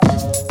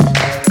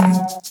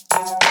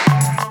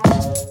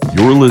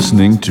You're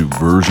listening to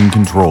Version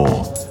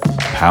Control,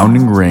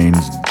 Pounding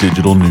Rain's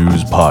digital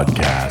news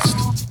podcast.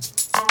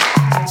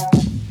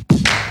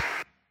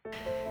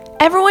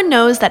 Everyone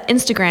knows that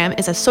Instagram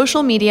is a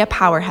social media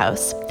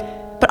powerhouse,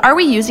 but are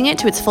we using it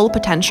to its full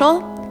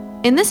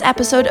potential? In this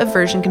episode of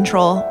Version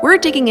Control, we're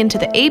digging into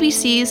the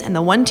ABCs and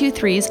the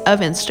 1-2-3s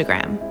of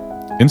Instagram.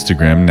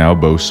 Instagram now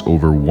boasts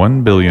over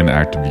 1 billion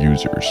active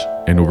users,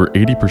 and over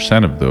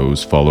 80% of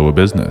those follow a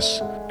business.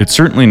 It's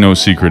certainly no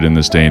secret in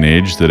this day and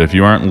age that if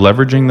you aren't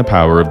leveraging the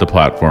power of the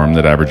platform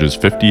that averages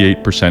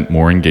 58%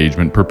 more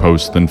engagement per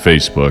post than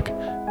Facebook,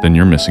 then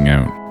you're missing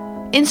out.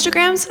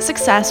 Instagram's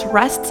success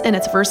rests in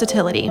its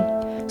versatility.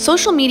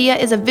 Social media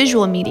is a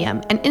visual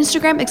medium, and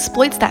Instagram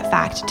exploits that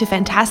fact to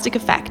fantastic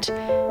effect.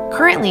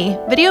 Currently,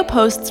 video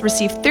posts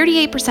receive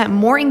 38%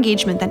 more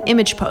engagement than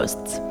image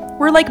posts.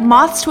 We're like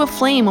moths to a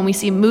flame when we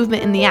see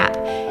movement in the app,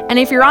 and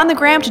if you're on the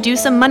gram to do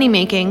some money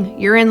making,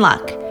 you're in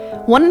luck.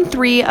 1 in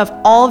 3 of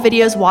all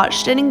videos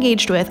watched and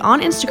engaged with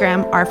on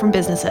Instagram are from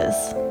businesses.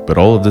 But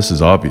all of this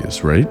is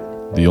obvious, right?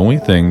 The only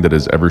thing that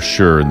is ever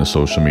sure in the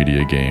social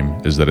media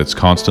game is that it's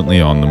constantly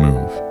on the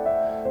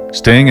move.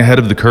 Staying ahead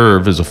of the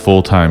curve is a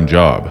full-time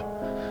job.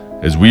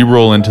 As we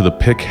roll into the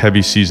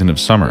pick-heavy season of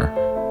summer,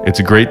 it's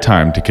a great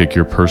time to kick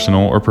your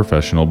personal or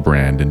professional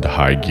brand into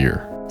high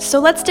gear. So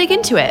let's dig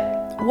into it.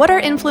 What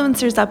are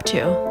influencers up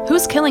to?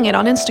 Who's killing it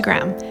on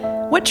Instagram?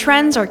 What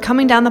trends are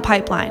coming down the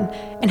pipeline?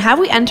 And have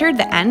we entered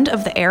the end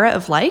of the era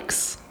of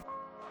likes?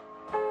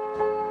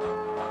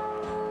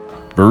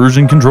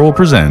 Version Control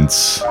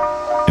presents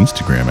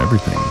Instagram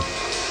Everything.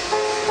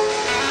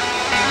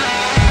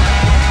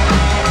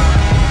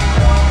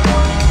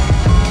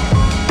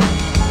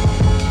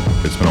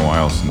 It's been a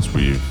while since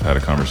we've had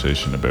a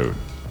conversation about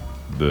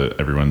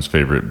everyone's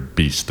favorite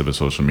beast of a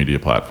social media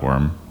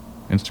platform,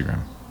 Instagram.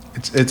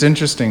 It's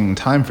interesting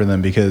time for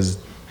them because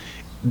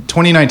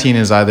 2019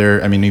 is either,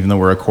 even though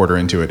we're a quarter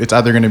into it, it's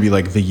either going to be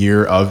like the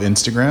year of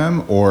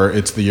Instagram or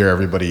it's the year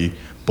everybody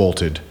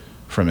bolted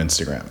from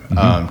Instagram.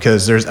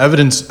 Because there's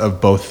evidence of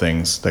both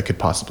things that could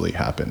possibly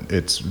happen.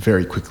 It's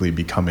very quickly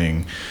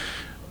becoming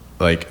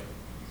like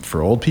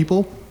for old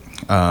people,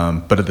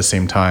 but at the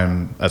same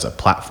time, as a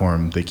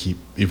platform, they keep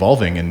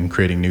evolving and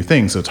creating new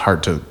things. So it's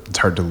hard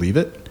to leave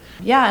it.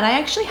 Yeah, and I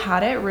actually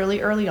had it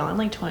really early on,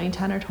 like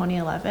 2010 or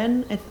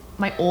 2011.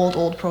 My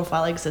old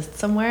profile exists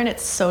somewhere, and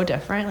it's so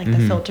different. Like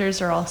the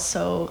filters are all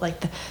so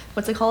like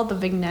what's it called? The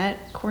vignette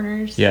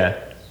corners. Yeah,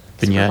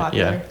 vignette.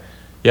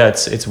 Yeah.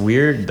 It's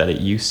weird that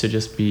it used to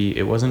just be.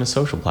 It wasn't a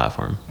social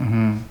platform.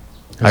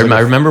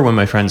 I remember when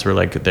my friends were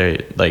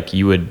like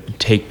you would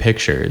take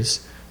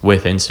pictures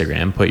with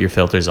Instagram, put your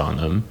filters on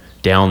them,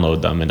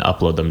 download them, and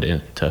upload them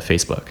to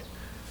Facebook,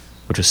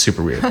 which was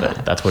super weird.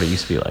 But that's what it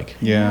used to be like.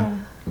 Yeah.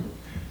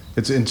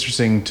 It's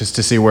interesting just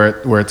to see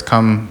where it's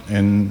come,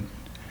 and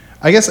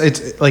I guess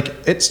it's like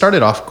it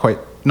started off quite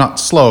not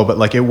slow, but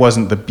like it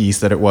wasn't the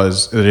beast that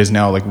it is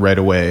now. Like right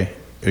away,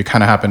 it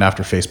kind of happened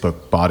after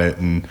Facebook bought it,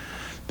 and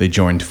they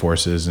joined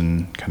forces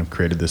and kind of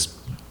created this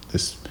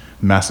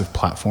massive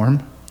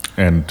platform.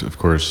 And of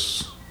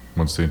course,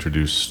 once they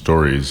introduced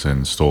stories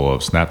and stole all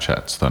of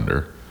Snapchat's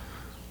thunder,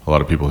 a lot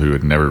of people who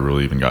had never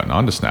really even gotten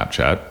onto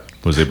Snapchat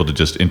was able to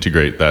just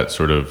integrate that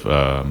sort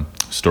of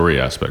story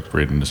aspect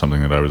right into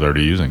something that I was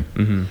already using.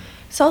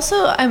 It's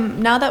also,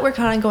 now that we're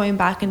kind of going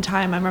back in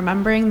time, I'm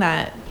remembering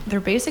that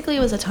there basically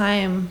was a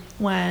time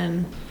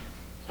when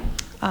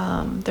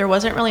there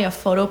wasn't really a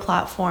photo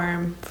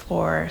platform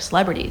for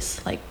celebrities,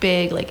 like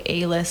big, like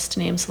A-list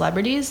name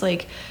celebrities.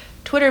 Like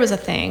Twitter was a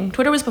thing.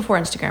 Twitter was before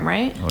Instagram,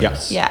 right? Oh,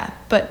 yes. Yeah,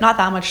 but not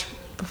that much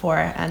before,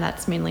 and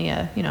that's mainly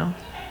a,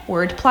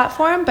 word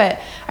platform.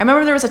 But I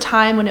remember there was a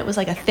time when it was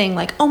like a thing,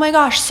 like, oh my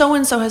gosh,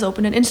 so-and-so has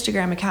opened an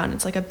Instagram account.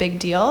 It's like a big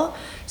deal.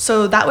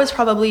 So that was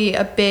probably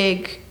a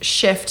big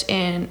shift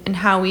in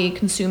how we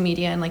consume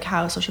media and like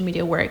how social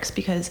media works,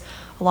 because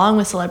along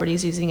with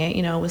celebrities using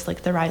it, was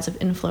like the rise of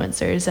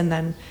influencers and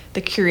then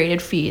the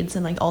curated feeds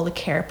and like all the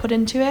care put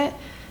into it.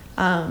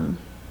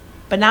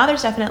 But now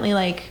there's definitely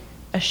like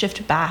a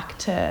shift back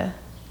to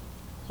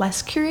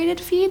less curated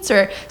feeds,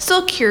 or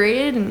still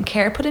curated and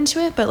care put into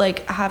it, but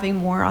like having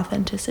more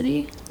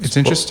authenticity. It's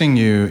interesting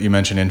you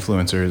mentioned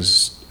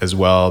influencers as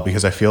well,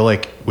 because I feel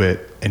like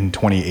in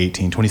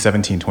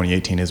 2017,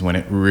 2018 is when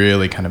it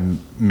really kind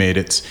of made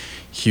its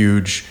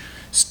huge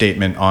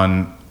statement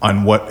on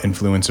what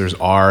influencers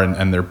are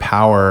and their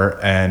power.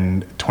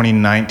 And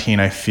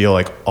 2019, I feel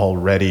like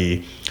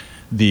already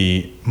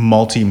the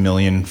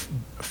multi-million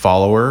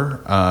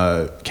follower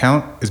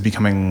count is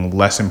becoming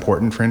less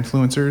important for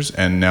influencers,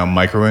 and now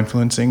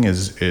micro-influencing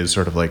is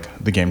sort of like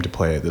the game to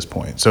play at this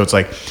point. So it's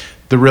like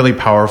the really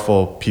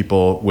powerful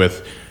people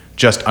with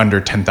just under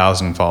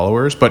 10,000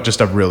 followers, but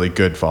just a really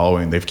good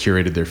following. They've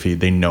curated their feed.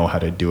 They know how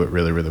to do it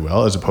really, really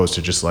well, as opposed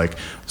to just like,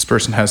 this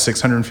person has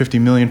 650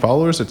 million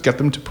followers. Let's get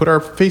them to put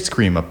our face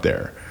cream up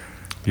there.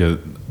 Yeah,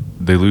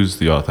 they lose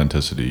the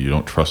authenticity. You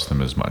don't trust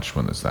them as much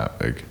when it's that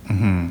big.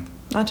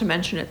 Not to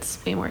mention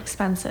it's way more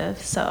expensive.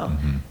 So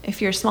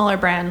if you're a smaller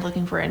brand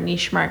looking for a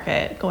niche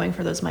market, going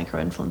for those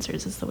micro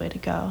influencers is the way to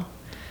go.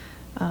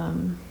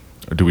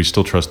 do we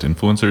still trust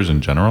influencers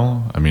in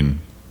general? I mean,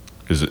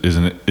 is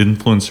an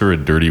influencer a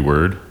dirty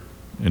word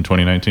in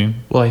 2019?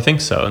 Well, I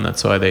think so, and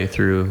that's why they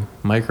threw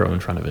micro in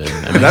front of it.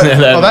 I mean,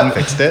 that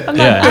fixed it. I'm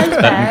not as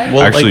bad.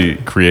 well, Actually,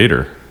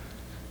 creator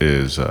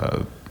is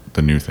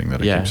the new thing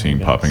that I keep seeing I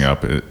guess. popping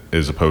up,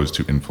 as opposed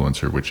to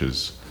influencer, which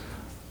is,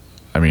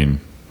 I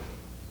mean,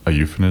 a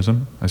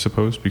euphemism, I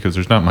suppose, because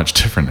there's not much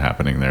different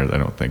happening there, I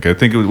don't think. I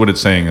think what it's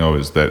saying, though,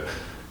 is that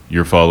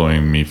you're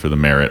following me for the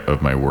merit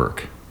of my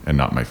work and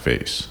not my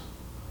face.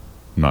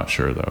 I'm not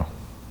sure, though.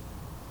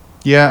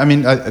 Yeah, I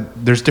mean,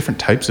 there's different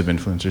types of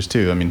influencers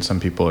too. I mean, some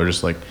people are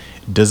just like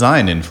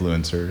design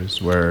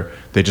influencers, where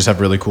they just have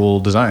really cool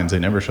designs. They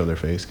never show their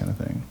face, kind of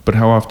thing. But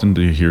how often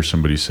do you hear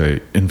somebody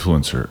say,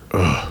 influencer?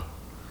 Ugh.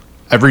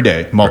 Every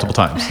day, multiple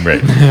times.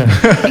 Right.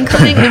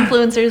 Including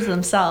influencers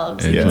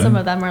themselves. Yeah. And some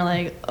of them are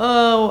like,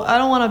 oh, I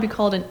don't want to be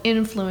called an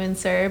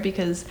influencer,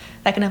 because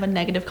that can have a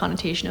negative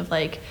connotation of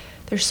like,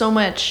 there's so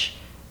much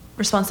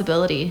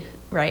responsibility,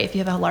 right? If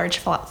you have a large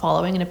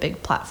following and a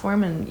big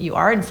platform, and you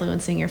are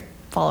influencing your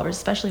followers,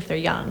 especially if they're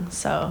young.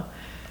 So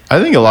I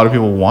think a lot of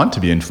people want to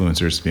be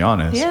influencers, to be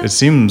honest. Yeah. It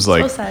seems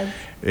like, both sides.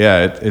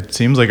 yeah, it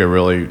seems like a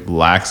really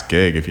lax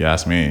gig, if you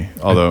ask me.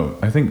 Although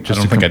I think just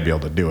I don't to think come- I'd be able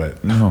to do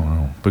it.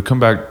 No. But come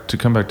back to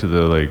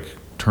the like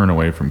turn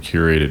away from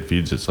curated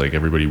feeds. It's like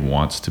everybody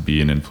wants to be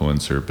an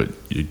influencer, but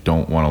you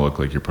don't want to look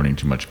like you're putting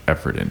too much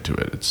effort into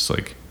it. It's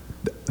like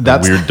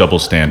That's a weird double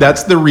standard.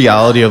 That's the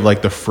reality of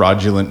like the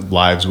fraudulent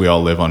lives we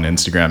all live on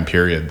Instagram,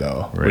 period,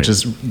 though. Right. Which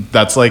is,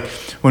 that's like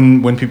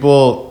when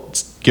people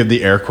give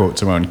the air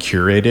quotes around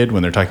curated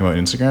when they're talking about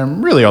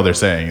Instagram, really all they're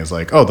saying is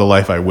like, oh, the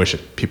life I wish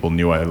people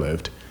knew I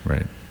lived.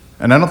 Right.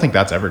 And I don't think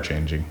that's ever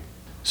changing.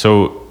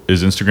 So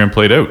is Instagram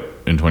played out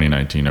in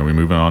 2019? Are we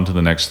moving on to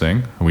the next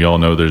thing? We all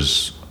know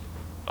there's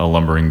a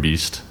lumbering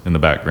beast in the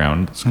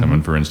background that's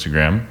coming for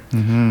Instagram.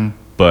 Mm-hmm.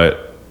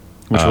 But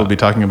Which we'll be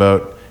talking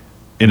about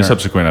in a our-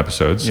 subsequent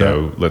episode,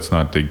 so Yeah. let's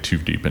not dig too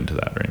deep into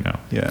that right now.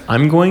 Yeah.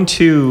 I'm going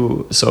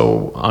to,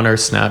 so on our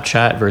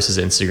Snapchat versus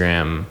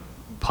Instagram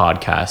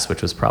podcast,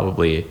 which was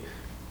probably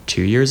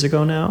 2 years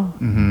ago now,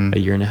 a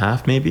year and a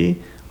half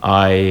maybe,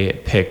 I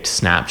picked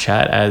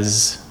Snapchat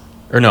as,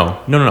 or no,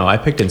 I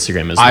picked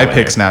Instagram as the I winner.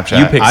 picked Snapchat.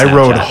 You picked I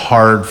rode Snapchat.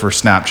 hard for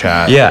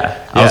Snapchat.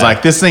 Yeah, I was yeah.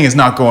 like, this thing is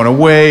not going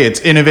away. It's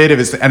innovative.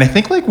 And I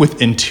think like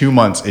within 2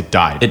 months it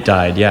died. It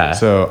died, yeah.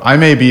 So I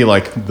may be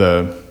like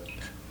the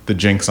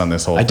jinx on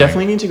this whole I thing.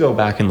 definitely need to go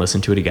back and listen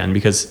to it again,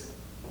 because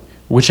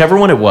whichever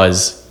one it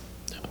was,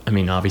 I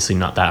mean, obviously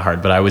not that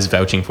hard, but I was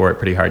vouching for it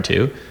pretty hard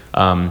too.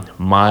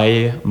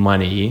 My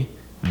money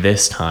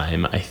this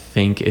time, I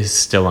think, is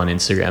still on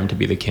Instagram to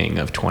be the king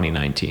of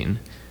 2019.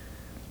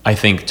 I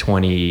think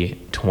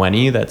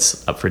 2020,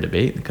 that's up for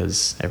debate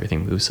because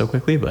everything moves so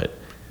quickly, but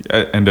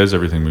And as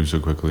everything moves so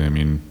quickly, I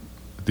mean,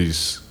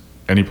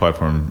 any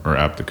platform or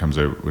app that comes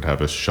out would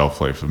have a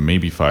shelf life of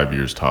maybe 5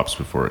 years tops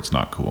before it's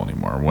not cool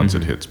anymore. Once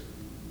it hits,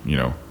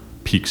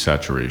 peak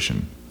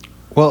saturation.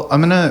 Well,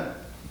 I'm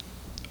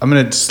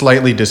gonna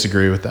slightly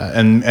disagree with that,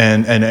 and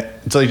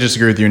slightly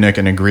disagree with you, Nick,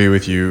 and agree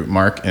with you,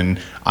 Mark. And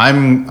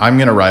I'm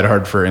gonna ride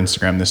hard for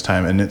Instagram this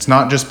time, and it's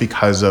not just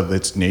because of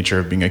its nature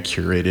of being a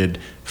curated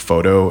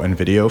photo and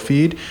video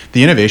feed.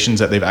 The innovations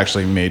that they've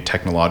actually made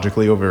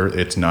technologically over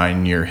its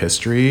 9-year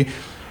history,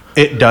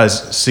 it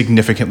does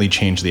significantly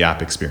change the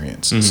app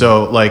experience.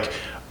 So like,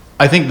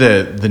 I think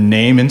the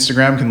name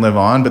Instagram can live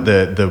on, but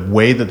the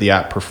way that the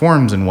app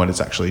performs and what it's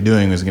actually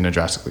doing is going to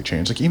drastically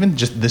change. Like even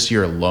just this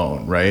year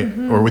alone, right?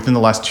 Or within the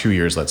last 2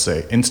 years, let's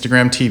say,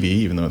 Instagram TV,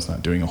 even though it's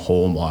not doing a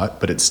whole lot,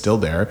 but it's still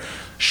there.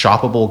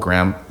 Shoppable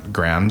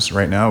grams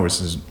right now,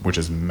 which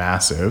is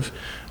massive.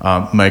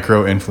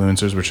 Micro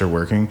influencers, which are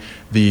working.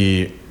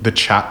 The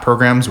chat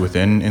programs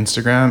within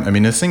Instagram. I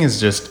mean, this thing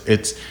is just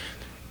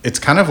it's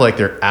kind of like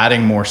they're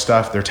adding more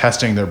stuff, they're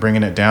testing, they're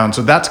bringing it down.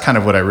 So that's kind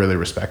of what I really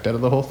respect out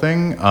of the whole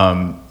thing.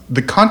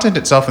 The content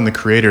itself and the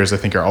creators, I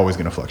think, are always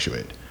going to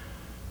fluctuate.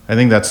 I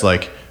think that's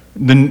like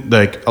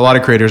a lot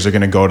of creators are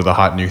going to go to the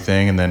hot new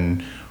thing, and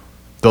then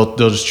they'll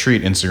just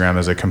treat Instagram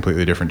as a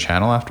completely different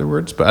channel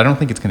afterwards. But I don't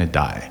think it's going to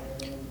die.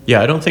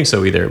 yeah, I don't think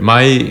so either.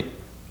 My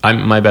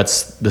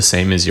bet's the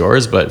same as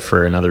yours, but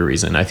for another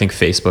reason. I think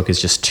Facebook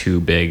is just too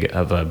big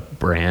of a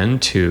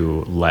brand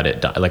to let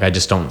it die. Like, I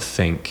just don't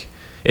think...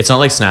 It's not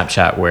like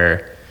Snapchat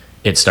where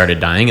it started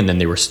dying and then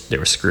they were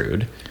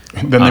screwed.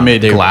 Then they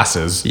made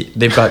glasses.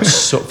 They've got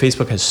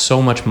Facebook has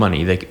so much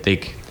money.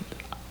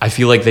 I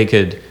feel like they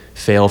could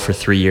fail for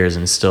 3 years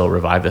and still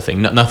revive the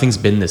thing. Nothing's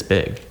been this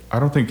big. I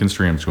don't think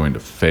Instagram's going to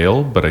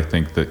fail, but I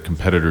think that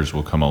competitors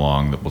will come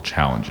along that will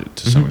challenge it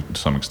to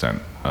some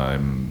extent.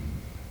 And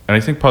I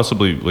think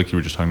possibly, like you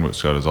were just talking about,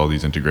 Scott, is all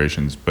these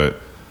integrations,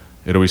 but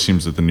it always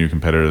seems that the new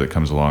competitor that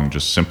comes along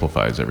just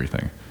simplifies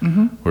everything.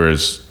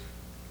 Whereas,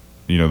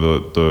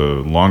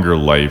 the longer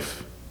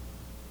life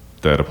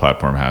that a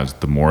platform has,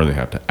 the more they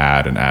have to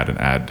add and add and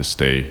add to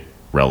stay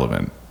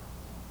relevant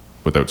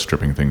without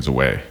stripping things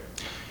away.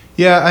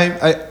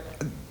 Yeah,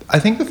 I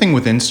think the thing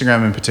with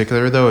Instagram in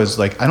particular, though, is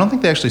like, I don't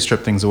think they actually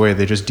strip things away.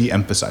 They just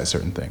de-emphasize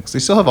certain things. They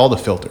still have all the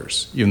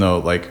filters, even though,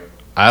 like,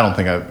 I don't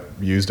think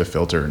used a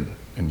filter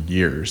in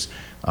years.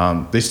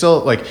 They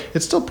still like,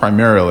 it's still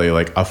primarily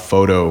like a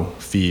photo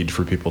feed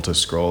for people to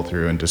scroll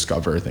through and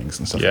discover things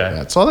and stuff like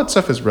that. So all that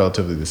stuff is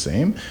relatively the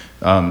same.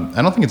 I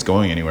don't think it's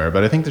going anywhere,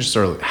 but I think there's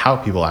sort of how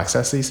people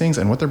access these things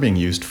and what they're being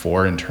used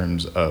for in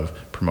terms of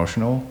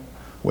promotional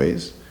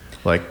ways.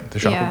 Like the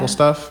shoppable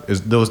stuff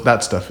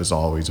that stuff is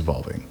always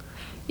evolving.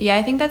 Yeah,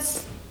 I think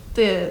that's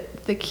the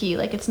key.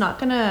 Like, it's not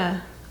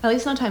gonna, at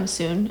least no time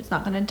soon, it's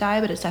not gonna die,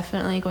 but it's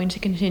definitely going to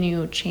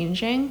continue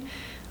changing.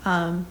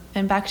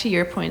 And back to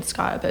your point,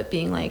 Scott, about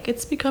being like,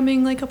 it's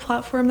becoming like a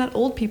platform that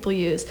old people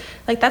use.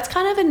 Like, that's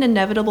kind of an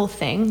inevitable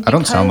thing. I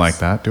don't sound like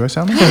that. Do I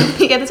sound like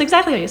that? Yeah, that's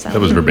exactly how you sound.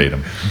 That was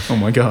verbatim. Oh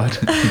my God.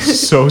 I'm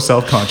so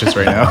self-conscious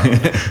right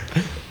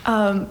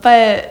now.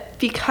 But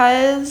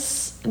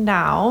because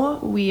now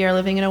we are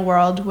living in a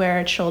world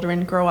where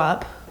children grow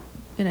up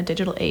in a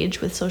digital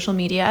age with social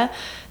media,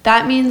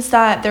 that means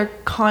that they're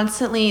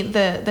constantly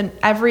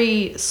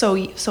every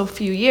so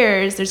few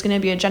years there's going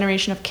to be a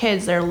generation of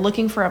kids that are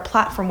looking for a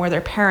platform where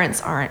their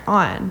parents aren't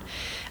on.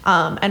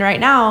 And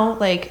right now,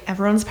 like,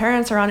 everyone's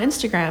parents are on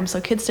Instagram,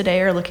 so kids today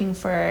are looking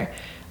for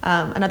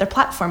another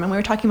platform. And we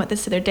were talking about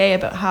this the other day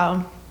about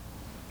how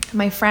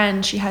my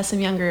friend, she has some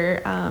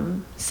younger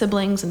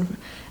siblings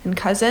and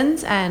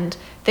cousins, and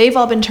they've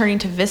all been turning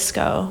to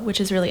VSCO,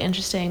 which is really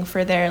interesting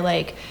for their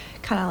like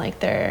kind of like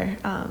their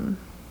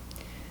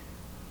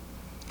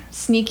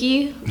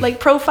sneaky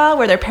like profile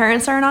where their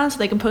parents aren't on, so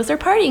they can post their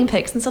partying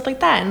pics and stuff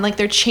like that. And like,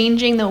 they're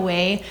changing the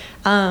way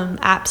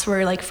apps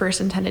were like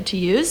first intended to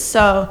use.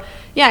 So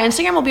yeah,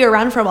 Instagram will be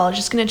around for a while. It's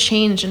just going to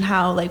change in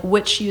how like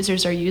which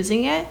users are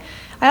using it.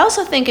 I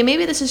also think, and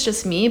maybe this is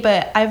just me,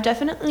 but I've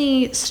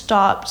definitely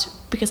stopped,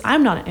 because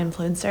I'm not an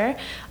influencer,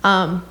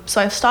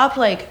 so I've stopped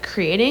like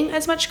creating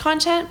as much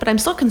content, but I'm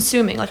still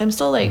consuming. Like, I'm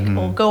still like,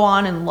 will go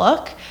on and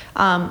look,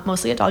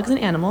 mostly at dogs and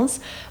animals,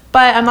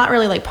 but I'm not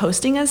really like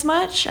posting as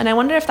much. And I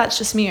wonder if that's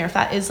just me, or if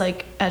that is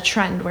like a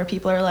trend where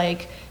people are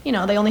like, you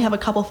know, they only have a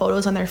couple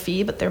photos on their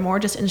feed, but they're more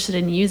just interested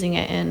in using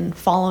it and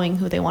following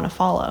who they want to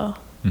follow.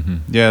 Mm-hmm.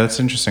 Yeah, that's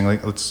interesting.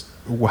 Like,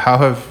 how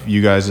have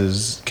you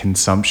guys'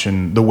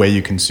 consumption, the way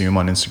you consume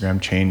on Instagram,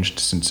 changed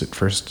since it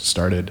first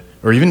started,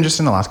 or even just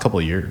in the last couple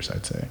of years,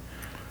 I'd say?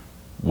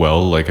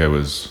 Well, like I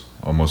was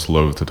almost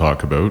loath to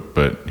talk about,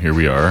 but here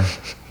we are.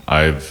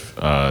 I've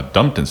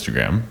dumped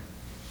Instagram.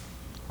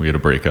 We had a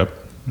breakup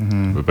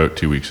about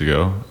 2 weeks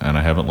ago, and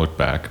I haven't looked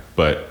back.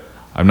 But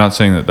I'm not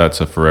saying that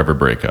that's a forever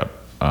breakup.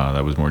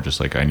 That was more just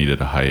like I needed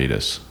a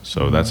hiatus.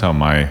 So that's how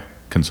my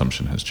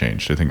consumption has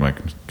changed. I think my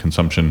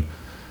consumption,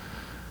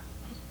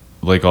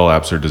 like all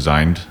apps, are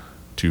designed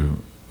to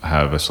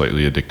have a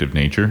slightly addictive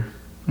nature.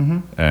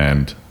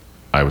 And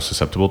I was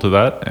susceptible to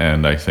that,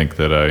 and I think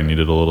that I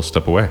needed a little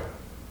step away.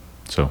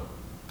 So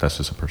that's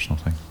just a personal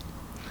thing.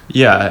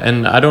 Yeah,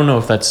 and I don't know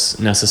if that's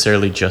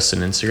necessarily just an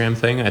Instagram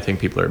thing. I think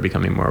people are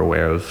becoming more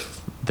aware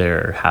of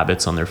their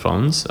habits on their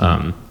phones.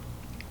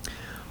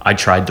 I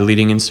tried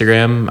deleting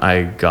Instagram.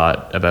 I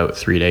got about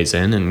 3 days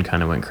in and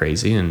kind of went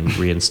crazy and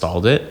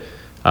reinstalled it.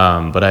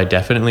 But I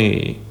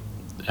definitely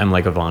am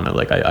like Ivana.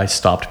 Like, I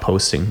stopped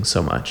posting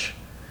so much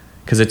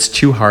because it's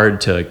too hard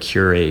to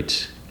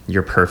curate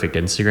your perfect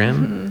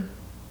Instagram.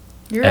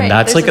 You're and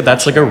right.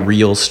 that's like a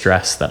real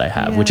stress that I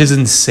have, which is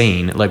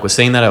insane. Like,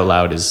 saying that out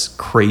loud is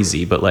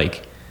crazy, but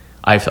like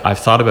I've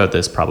thought about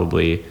this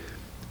probably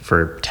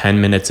for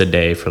 10 minutes a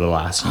day for the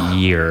last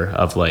year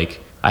of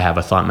like, I have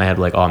a thought in my head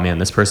like, oh man,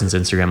 this person's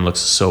Instagram looks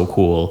so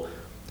cool.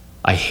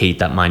 I hate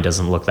that mine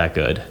doesn't look that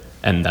good.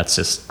 And that's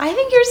just, I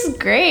think yours is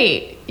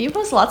great. You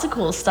post lots of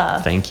cool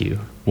stuff. thank you.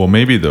 Well,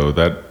 maybe though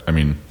that's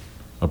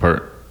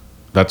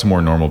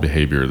more normal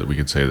behavior that we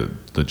could say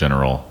that the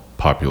general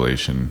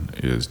population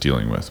is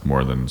dealing with,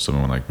 more than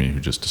someone like me who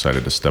just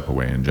decided to step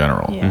away in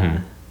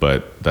general.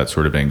 But that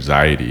sort of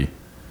anxiety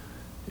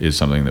is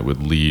something that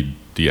would lead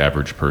the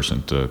average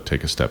person to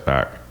take a step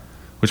back,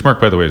 which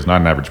Mark, by the way, is not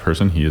an average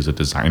person. He is a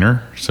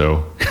designer.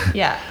 So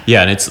yeah,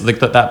 and it's like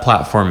that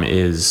platform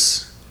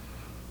is,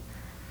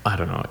 I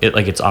don't know,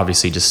 it's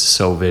obviously just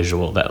so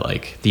visual that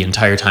like the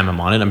entire time I'm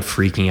on it, I'm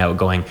freaking out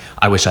going,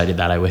 I wish I did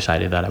that. I wish I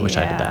did that. I wish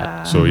I did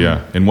that. So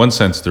yeah, in one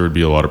sense, there would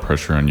be a lot of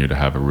pressure on you to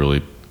have a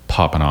really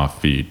popping off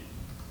feed,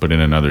 but in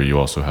another, you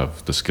also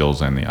have the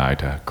skills and the eye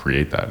to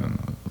create that,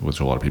 and which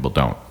a lot of people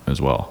don't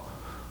as well.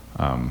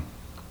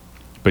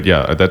 But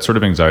yeah, that sort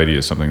of anxiety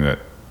is something that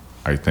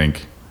I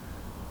think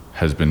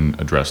has been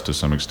addressed to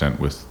some extent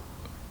with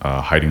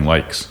hiding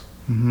likes,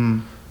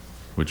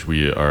 which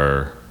we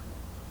are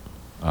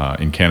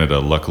in Canada,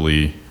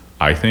 luckily,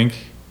 I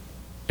think,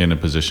 in a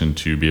position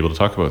to be able to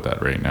talk about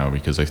that right now,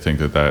 because I think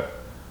that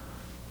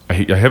I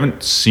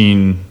haven't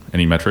seen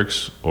any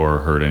metrics or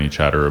heard any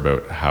chatter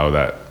about how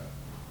that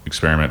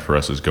experiment for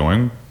us is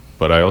going,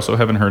 but I also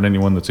haven't heard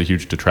anyone that's a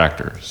huge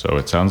detractor. So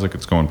it sounds like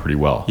it's going pretty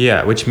well.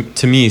 Yeah, which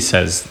to me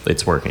says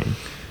it's working.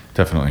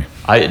 Definitely.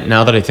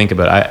 Now that I think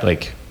about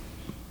it,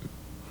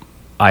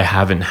 I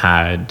haven't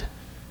had,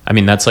 I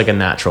mean, that's like a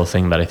natural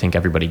thing that I think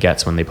everybody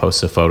gets when they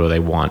post a photo. They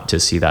want to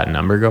see that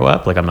number go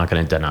up. Like, I'm not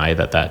going to deny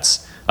that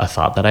that's a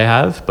thought that I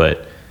have,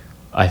 but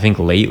I think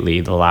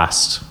lately, the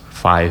last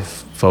 5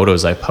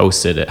 photos I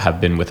posted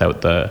have been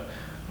without the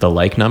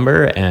like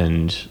number,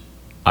 and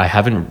I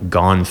haven't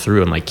gone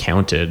through and like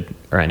counted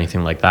or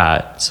anything like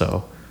that.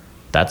 So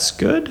that's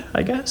good,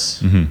 I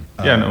guess.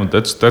 Yeah, no,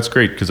 that's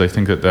great, because I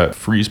think that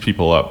frees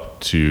people up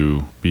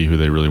to be who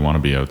they really want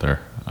to be out there.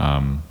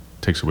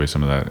 Takes away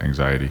some of that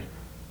anxiety.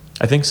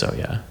 I think so,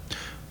 yeah.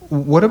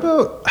 What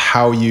about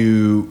how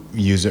you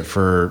use it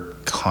for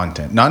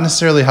content? Not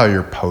necessarily how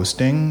you're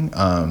posting,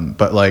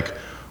 but like,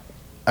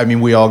 I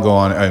mean, we all go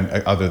on,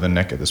 other than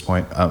Nick at this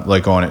point,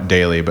 like go on it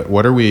daily, but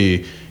what are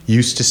we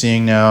used to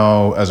seeing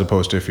now as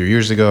opposed to a few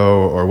years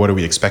ago, or what are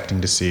we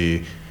expecting to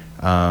see?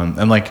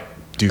 And like,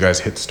 do you guys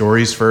hit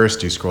stories first?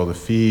 Do you scroll the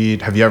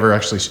feed? Have you ever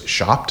actually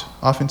shopped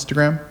off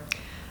Instagram?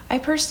 I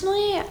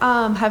personally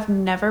have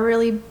never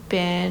really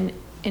been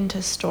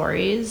into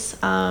stories,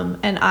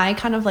 and I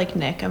kind of like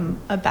Nick, I'm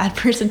a bad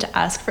person to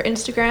ask for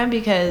Instagram,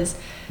 because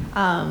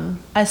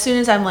as soon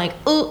as I'm like,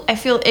 oh, I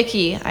feel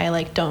icky, I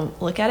like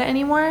don't look at it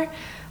anymore.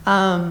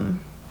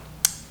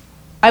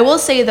 I will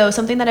say though,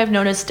 something that I've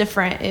noticed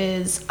different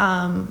is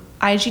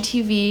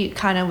IGTV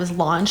kind of was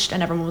launched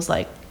and everyone was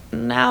like,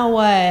 now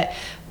what?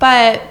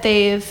 But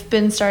they've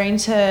been starting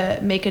to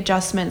make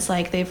adjustments.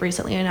 Like they've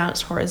recently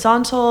announced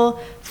horizontal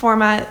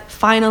format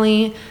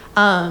finally,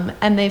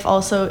 and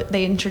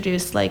they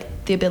introduced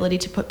like the ability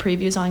to put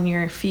previews on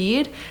your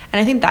feed, and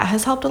I think that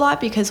has helped a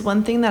lot, because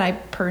one thing that I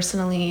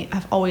personally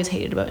have always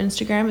hated about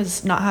Instagram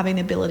is not having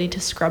the ability to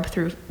scrub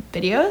through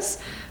videos,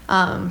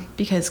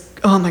 because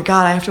oh my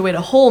god, I have to wait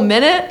a whole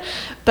minute.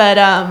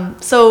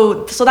 But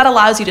so that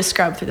allows you to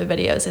scrub through the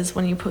videos is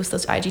when you post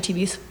those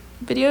IGTV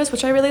videos,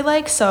 which I really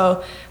like.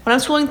 So when I'm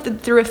scrolling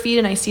through a feed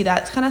and I see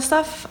that kind of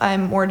stuff,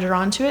 I'm more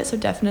drawn to it. So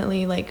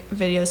definitely like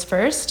videos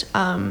first.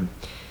 And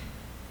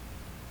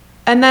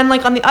then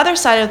like on the other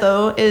side of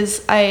though is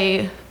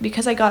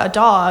because I got a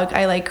dog,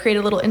 I like created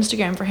a little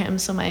Instagram for him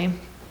so my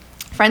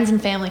friends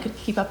and family could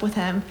keep up with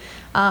him.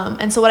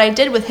 And so what I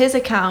did with his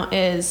account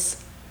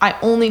is I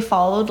only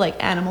followed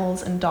like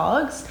animals and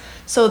dogs.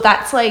 So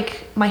that's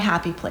like my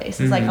happy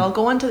place. It's like I'll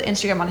go onto the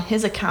Instagram on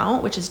his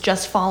account, which is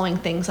just following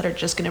things that are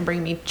just going to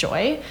bring me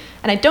joy,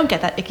 and I don't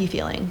get that icky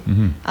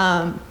feeling.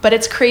 But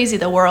it's crazy,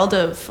 the world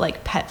of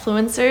like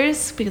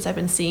petfluencers, because I've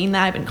been seeing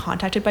that. I've been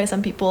contacted by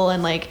some people,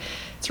 and like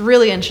it's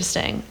really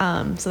interesting.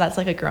 So that's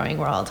like a growing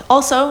world.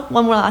 Also,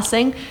 one more last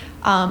thing,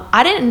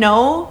 I didn't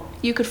know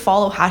you could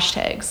follow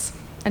hashtags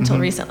until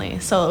recently.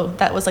 So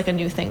that was like a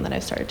new thing that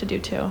I've started to do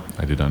too.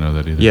 I did not know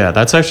that either. Yeah,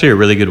 that's actually a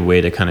really good way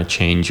to kind of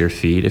change your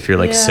feed. If you're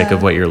like sick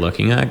of what you're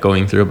looking at,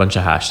 going through a bunch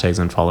of hashtags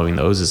and following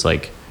those is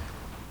like,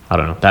 I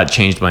don't know, that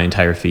changed my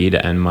entire feed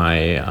and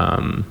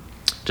my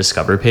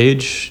Discover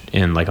page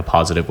in like a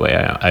positive way.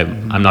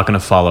 I'm not going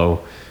to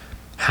follow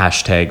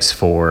hashtags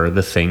for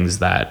the things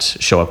that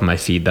show up in my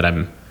feed that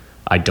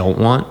I don't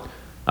want.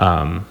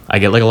 I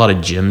get like a lot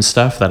of gym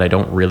stuff that I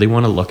don't really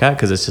want to look at,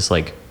 because it's just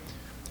like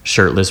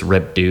shirtless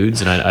ripped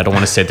dudes, and I don't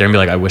want to sit there and be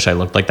like, I wish I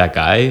looked like that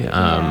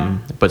guy.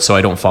 But so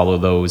I don't follow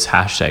those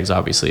hashtags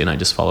obviously, and I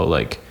just follow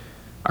like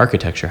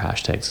architecture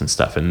hashtags and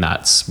stuff, and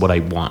that's what I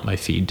want my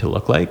feed to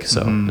look like.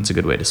 So it's a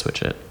good way to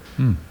switch it.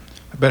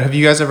 But have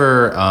you guys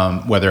ever,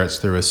 whether it's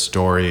through a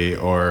story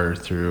or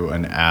through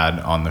an ad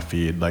on the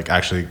feed, like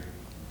actually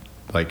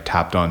like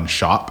tapped on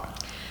shop?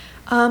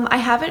 I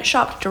haven't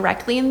shopped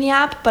directly in the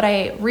app, but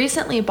I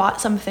recently bought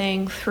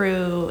something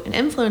through an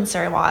influencer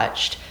I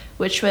watched,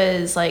 which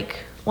was like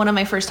one of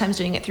my first times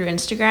doing it through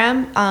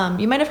Instagram.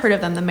 You might have heard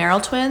of them, the Merrill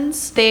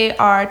twins. They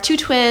are 2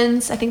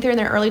 twins. I think they're in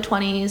their early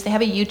 20s. They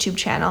have a YouTube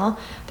channel.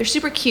 They're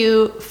super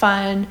cute,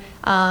 fun,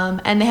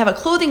 and they have a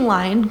clothing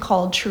line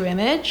called True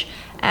Image.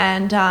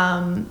 And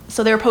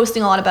so they were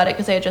posting a lot about it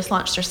because they had just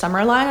launched their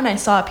summer line, and I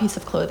saw a piece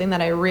of clothing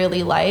that I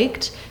really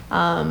liked.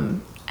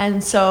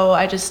 And so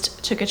I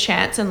just took a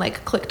chance and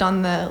like clicked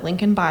on the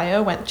link in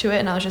bio, went to it,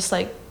 and I was just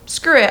like,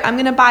 screw it, I'm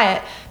gonna buy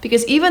it.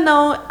 Because even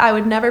though I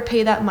would never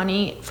pay that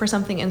money for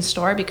something in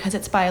store because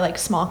it's by like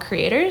small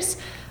creators,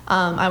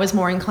 I was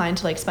more inclined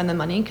to like spend the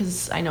money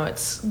because I know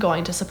it's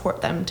going to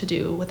support them to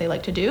do what they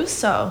like to do.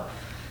 So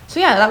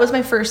yeah, that was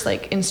my first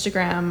like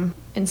Instagram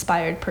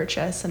inspired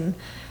purchase, and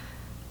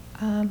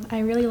I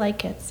really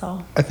like it.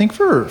 So I think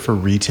for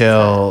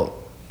retail,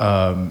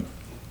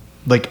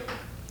 like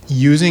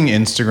using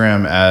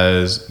Instagram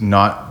as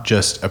not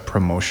just a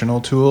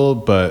promotional tool,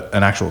 but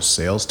an actual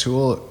sales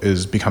tool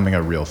is becoming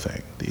a real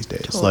thing these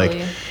days. Totally.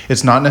 Like,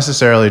 it's not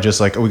necessarily just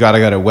like, we got to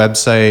get a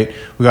website,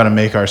 we got to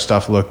make our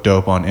stuff look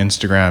dope on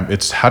Instagram.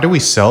 It's how do we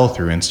sell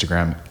through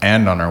Instagram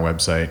and on our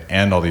website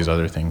and all these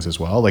other things as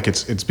well. Like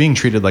it's being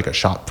treated like a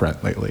shop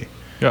front lately.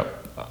 Yeah.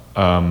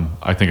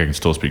 I think I can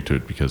still speak to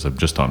it because I'm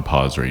just on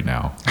pause right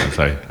now. As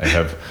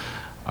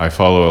I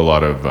follow a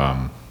lot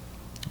of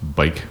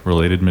bike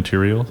related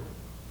material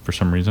for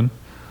some reason.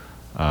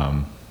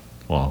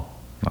 Well,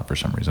 not for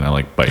some reason. I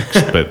like bikes,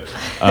 but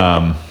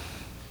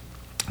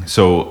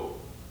so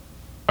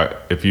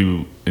if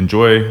you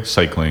enjoy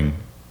cycling,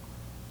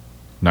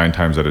 9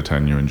 times out of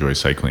 10 you enjoy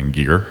cycling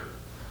gear.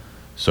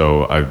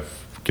 So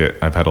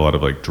I've had a lot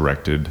of like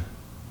directed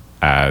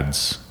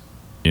ads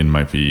in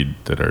my feed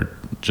that are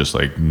just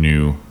like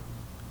new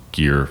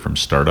gear from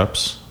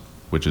startups,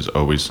 which is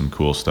always some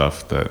cool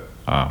stuff that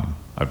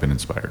I've been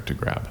inspired to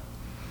grab,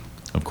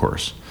 of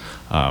course.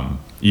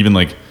 Even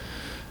like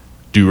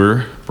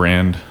Doer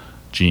brand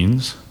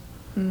jeans.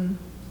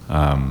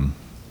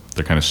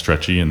 They're kind of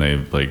stretchy, and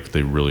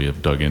they really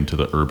have dug into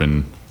the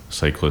urban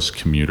cyclist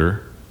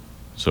commuter.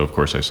 So of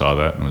course I saw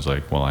that and was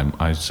like, well,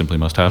 I simply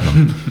must have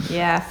them.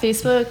 Yeah,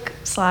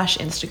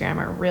 Facebook/Instagram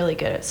are really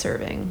good at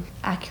serving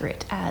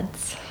accurate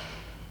ads.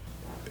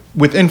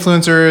 With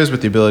influencers,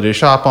 with the ability to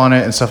shop on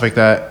it and stuff like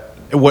that,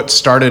 what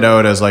started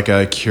out as like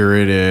a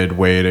curated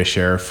way to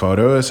share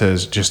photos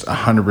has just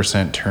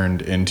 100%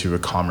 turned into a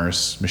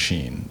commerce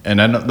machine. And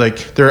then,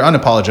 like, they're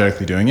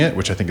unapologetically doing it,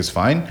 which I think is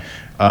fine.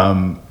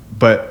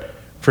 But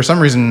for some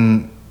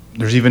reason,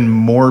 there's even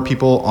more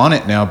people on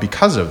it now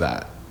because of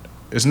that.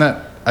 Isn't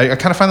that? I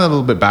kind of find that a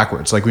little bit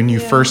backwards. Like when you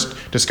first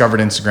discovered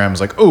Instagram, it was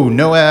like, oh,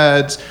 no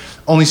ads,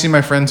 only see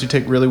my friends who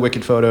take really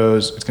wicked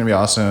photos. It's going to be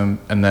awesome.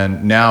 And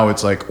then now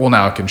it's like, well,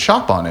 now I can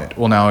shop on it.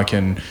 Well, now I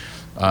can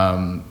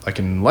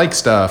like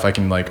stuff. I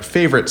can like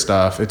favorite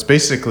stuff. It's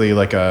basically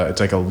like a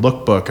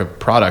lookbook of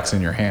products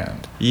in your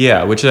hand.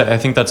 Yeah, which I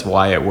think that's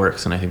why it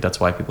works. And I think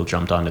that's why people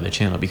jumped onto the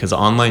channel, because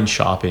online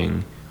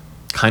shopping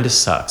kind of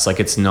sucks.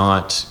 Like it's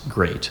not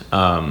great.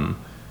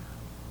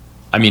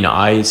 I mean,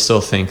 I still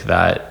think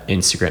that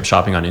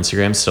shopping on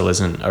Instagram still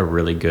isn't a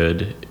really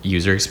good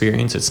user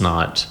experience. It's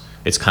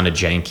kind of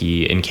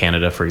janky. In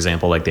Canada, for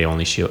example, like they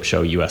only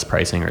show US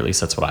pricing, or at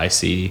least that's what I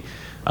see.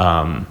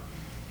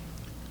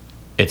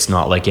 It's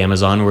not like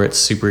Amazon where it's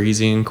super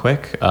easy and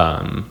quick.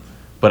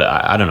 But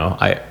I don't know.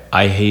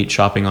 I hate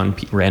shopping on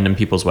random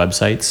people's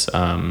websites.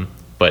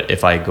 But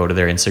if I go to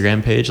their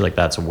Instagram page, like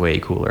that's way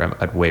cooler.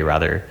 I'd way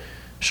rather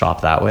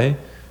shop that way.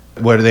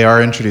 What they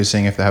are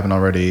introducing, if they haven't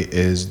already,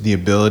 is the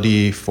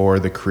ability for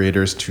the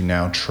creators to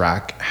now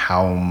track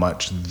how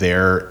much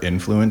their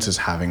influence is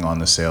having on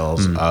the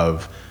sales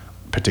of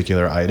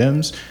particular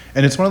items.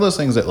 And it's one of those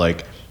things that,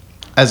 like,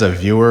 as a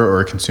viewer or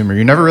a consumer,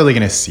 you're never really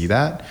going to see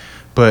that.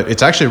 But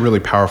it's actually a really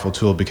powerful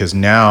tool, because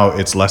now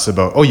it's less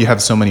about, oh, you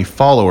have so many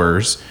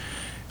followers,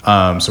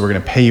 so we're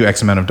going to pay you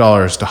X amount of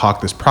dollars to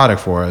hawk this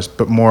product for us,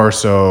 but more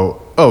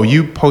so, oh,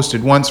 you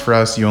posted once for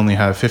us, you only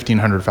have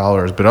 1,500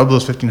 followers, but of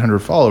those 1,500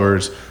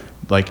 followers,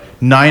 like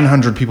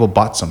 900 people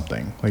bought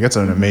something. Like that's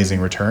an amazing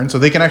return. So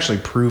they can actually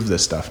prove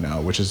this stuff now,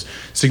 which is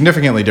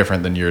significantly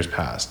different than years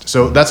past.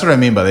 So that's what I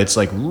mean by it. It's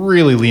like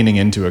really leaning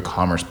into a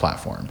commerce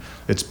platform.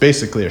 It's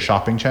basically a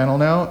shopping channel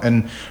now.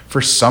 And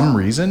for some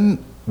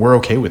reason, we're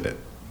okay with it.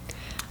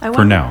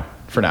 For now.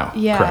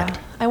 Yeah. Correct.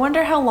 I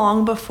wonder how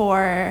long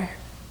before,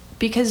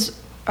 because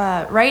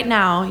right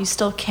now you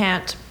still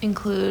can't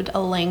include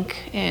a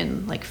link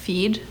in like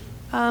feed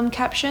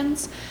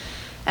captions.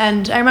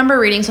 And I remember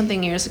reading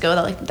something years ago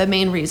that like the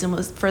main reason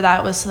was so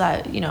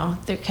that, you know,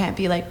 there can't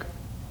be like,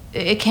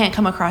 it can't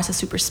come across as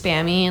super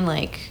spammy, and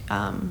like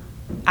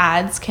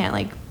ads can't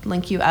like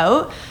link you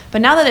out. But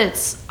now that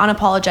it's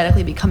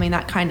unapologetically becoming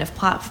that kind of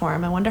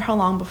platform, I wonder how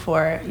long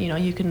before, you know,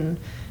 you can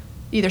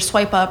either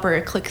swipe up or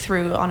click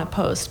through on a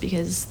post,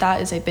 because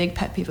that is a big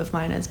pet peeve of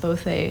mine as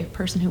both a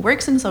person who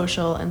works in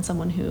social and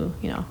someone who,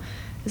 you know,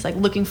 is like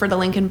looking for the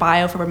link in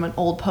bio from an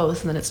old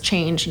post and then it's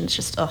changed, and it's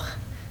just,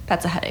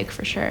 that's a headache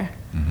for sure.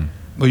 Mm-hmm.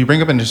 Well, you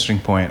bring up an interesting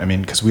point. I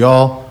mean, because we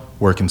all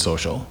work in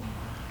social,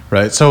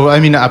 right? So, I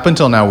mean, up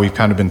until now, we've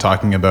kind of been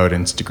talking about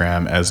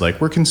Instagram as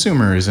like, we're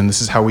consumers and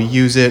this is how we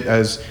use it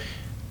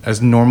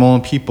as normal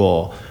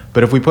people.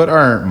 But if we put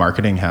our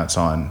marketing hats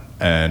on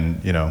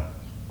and, you know,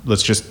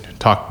 let's just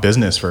talk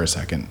business for a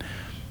second,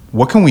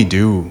 what can we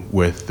do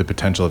with the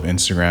potential of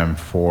Instagram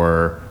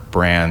for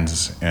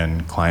brands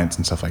and clients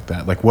and stuff like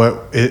that? Like,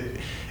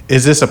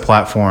 is this a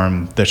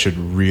platform that should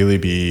really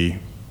be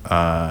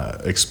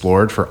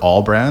explored for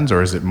all brands,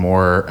 or is it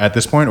more at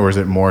this point, or is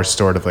it more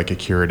sort of like a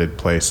curated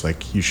place,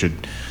 like you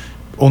should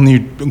only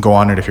go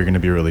on it if you're going to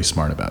be really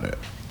smart about it?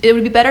 It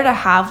would be better to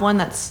have one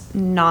that's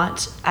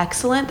not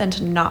excellent than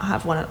to not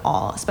have one at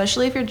all,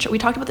 especially if we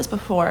talked about this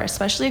before,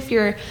 especially if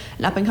you're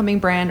an up and coming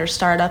brand or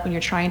startup and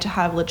you're trying to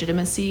have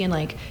legitimacy and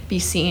like be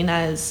seen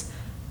as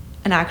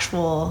an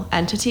actual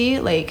entity.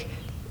 Like,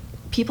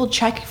 people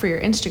check for your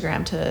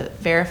Instagram to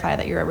verify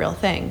that you're a real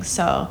thing.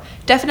 So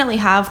definitely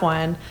have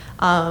one,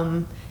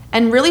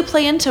 and really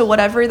play into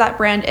whatever that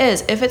brand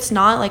is. If it's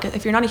not like,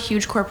 if you're not a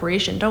huge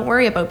corporation, don't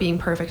worry about being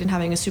perfect and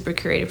having a super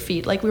creative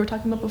feed. Like we were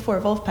talking about before,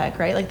 Wolfpack,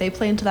 right? Like they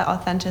play into that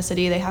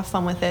authenticity. They have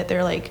fun with it.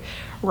 They're like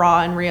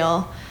raw and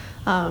real.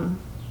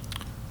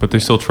 But they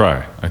still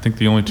try. I think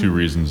the only two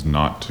reasons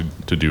not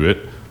to do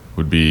it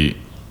would be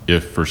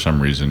if for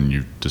some reason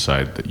you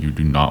decide that you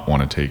do not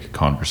want to take a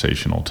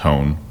conversational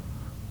tone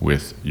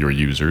with your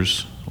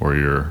users or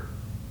your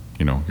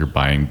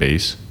buying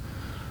base,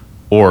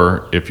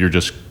 or if you're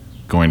just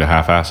going to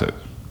half-ass it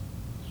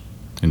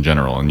in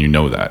general, and you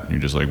know that you're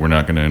just like, we're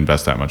not going to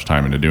invest that much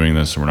time into doing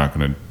this, and we're not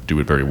going to do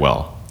it very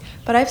well.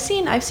 But I've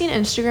seen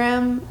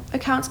Instagram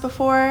accounts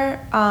before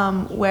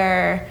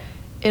where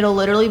it'll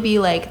literally be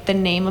like the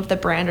name of the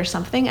brand or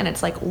something, and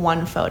it's like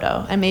one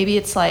photo, and maybe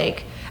it's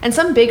like, And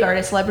some big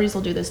artists, celebrities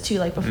will do this too,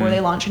 like before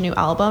they launch a new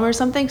album or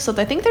something. So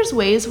I think there's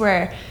ways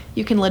where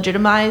you can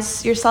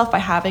legitimize yourself by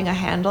having a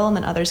handle, and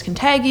then others can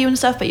tag you and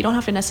stuff, but you don't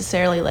have to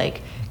necessarily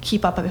like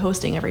keep up with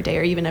posting every day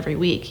or even every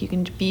week. You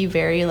can be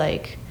very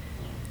like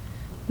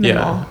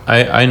minimal.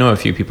 Yeah, I know a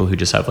few people who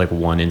just have like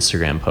one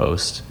Instagram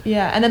post.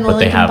 Yeah, and then but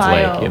they have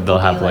bio like they'll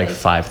have like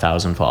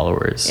 5,000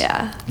 followers.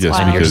 Yeah, Yes,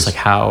 and you're because- just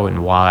like, how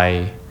and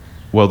why?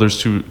 Well,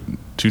 there's two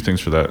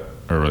things for that,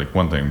 or like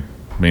one thing.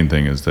 Main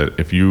thing is that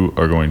if you're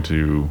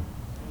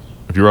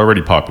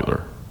already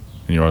popular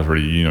and you're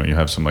already, you know, you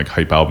have some like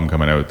hype album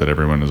coming out that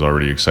everyone is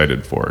already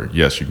excited for,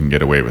 yes, you can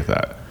get away with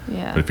that.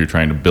 Yeah. But if you're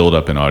trying to build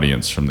up an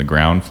audience from the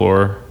ground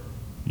floor,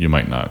 you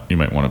might not. You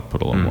might want to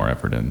put a little more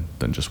effort in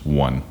than just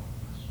one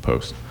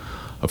post.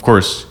 Of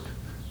course,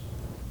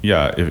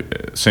 yeah,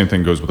 same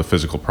thing goes with a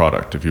physical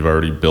product. If you've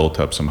already built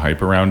up some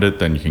hype around it,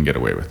 then you can get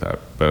away with that.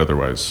 But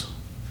otherwise,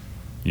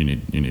 you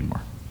need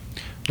more.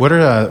 What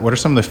are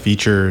some of the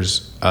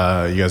features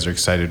you guys are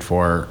excited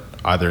for,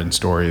 either in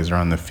stories or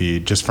on the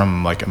feed, just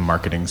from like a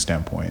marketing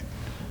standpoint?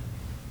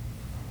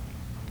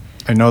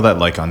 I know that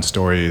like on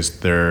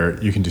stories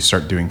there you can just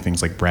start doing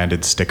things like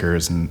branded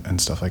stickers and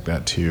stuff like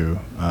that too.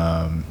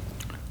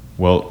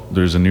 Well,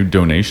 there's a new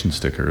donation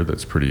sticker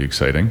that's pretty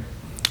exciting,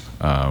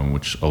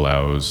 which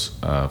allows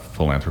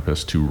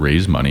philanthropists to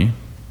raise money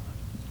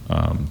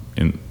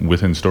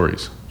within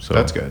stories. So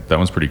That's good. That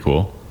one's pretty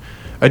cool.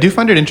 I do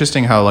find it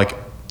interesting how like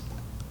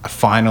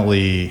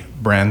finally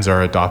brands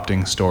are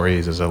adopting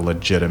stories as a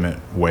legitimate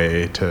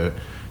way to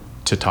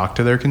talk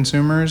to their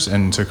consumers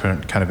and to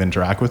kind of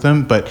interact with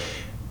them. But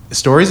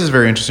stories is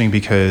very interesting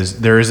because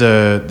there's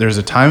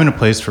a time and a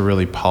place for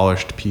really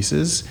polished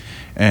pieces.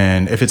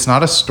 And if it's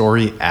not a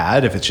story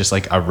ad, if it's just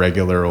like a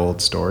regular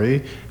old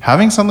story,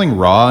 having something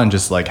raw and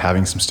just like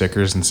having some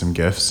stickers and some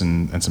GIFs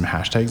and some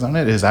hashtags on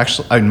it is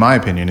actually, in my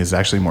opinion, is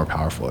actually more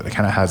powerful. It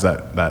kind of has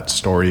that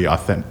story,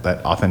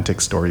 that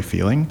authentic story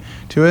feeling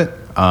to it.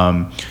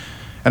 And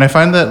I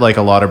find that like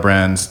a lot of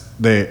brands,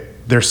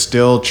 they're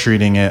still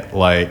treating it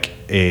like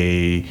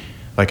a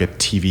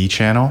TV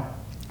channel,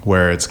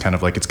 where it's kind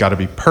of like it's got to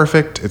be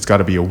perfect, it's got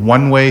to be a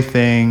one-way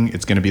thing,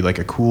 it's going to be like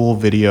a cool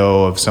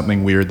video of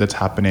something weird that's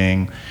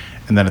happening,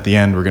 and then at the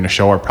end we're going to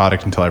show our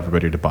product and tell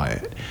everybody to buy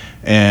it.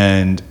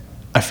 And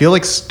I feel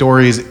like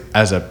stories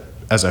as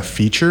a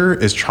feature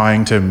is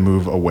trying to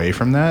move away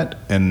from that,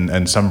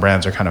 and some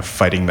brands are kind of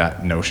fighting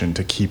that notion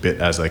to keep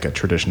it as like a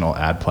traditional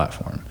ad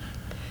platform.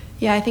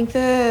 Yeah, I think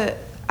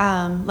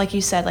like you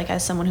said, like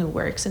as someone who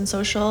works in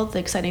social, the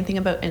exciting thing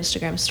about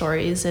Instagram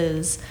stories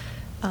is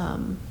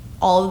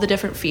all of the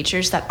different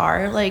features that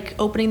are like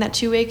opening that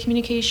two-way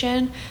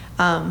communication.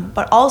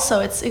 But also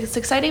it's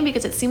exciting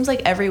because it seems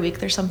like every week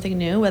there's something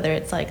new, whether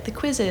it's like the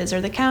quizzes or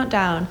the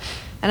countdown.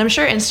 And I'm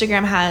sure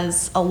Instagram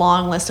has a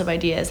long list of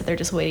ideas that they're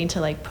just waiting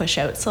to like push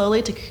out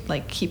slowly to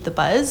like keep the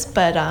buzz.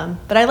 But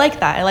I like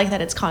that. I like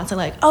that it's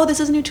constantly like, oh, this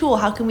is a new tool.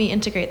 How can we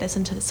integrate this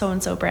into the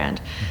so-and-so brand?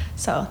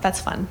 So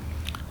that's fun.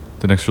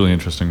 The next really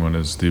interesting one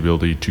is the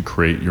ability to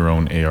create your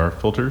own AR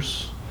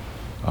filters.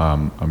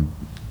 I'm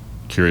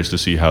curious to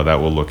see how that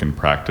will look in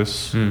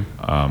practice,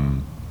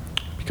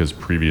 because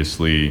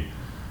previously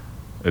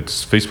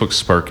it's Facebook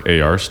Spark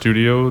AR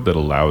Studio that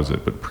allows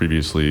it, but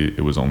previously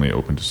it was only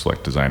open to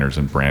select designers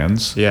and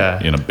brands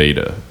in a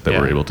beta that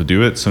were able to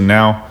do it. So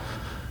now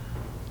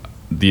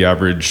the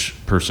average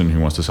person who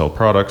wants to sell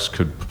products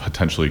could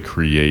potentially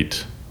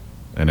create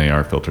an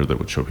AR filter that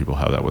would show people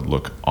how that would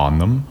look on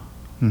them.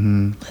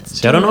 Let's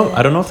See, I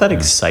don't know if that Yeah.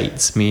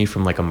 excites me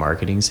from like a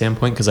marketing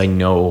standpoint, because I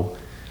know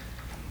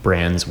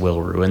brands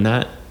will ruin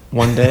that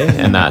one day,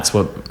 and that's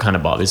what kind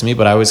of bothers me.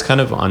 But I was kind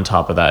of on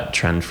top of that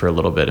trend for a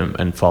little bit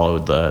and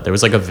followed there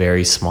was like a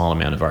very small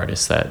amount of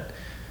artists that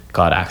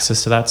got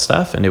access to that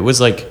stuff, and it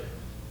was like,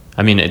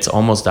 I mean, it's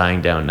almost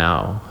dying down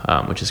now,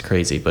 which is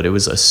crazy, but it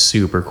was a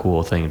super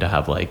cool thing to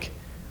have. Like,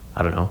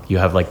 I don't know, you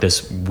have like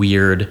this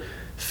weird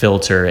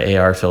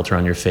AR filter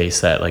on your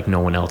face that like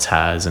no one else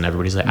has, and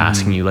everybody's like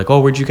asking you like,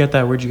 oh, where'd you get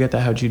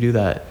that, how'd you do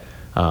that?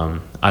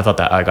 I thought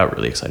that I got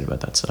really excited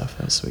about that stuff.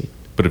 That was sweet.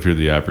 But if you're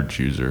the average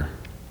user,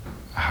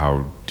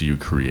 how do you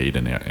create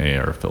an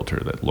AR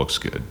filter that looks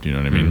good? Do you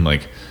know what I mean?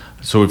 Like,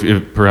 so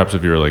if perhaps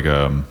if you're like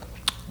a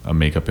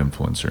makeup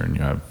influencer and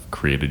you have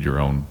created your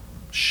own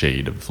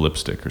shade of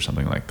lipstick or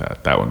something like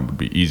that, that one would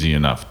be easy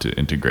enough to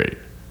integrate.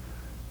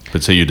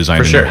 But say you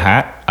design a new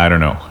hat, I don't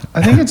know.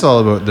 I think it's all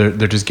about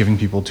they're just giving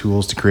people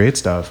tools to create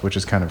stuff, which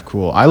is kind of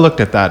cool. I looked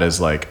at that as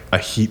like a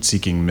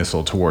heat-seeking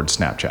missile towards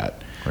Snapchat.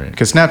 Right.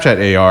 Because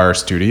Snapchat AR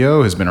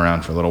Studio has been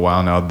around for a little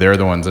while now. They're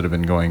the ones that have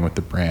been going with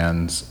the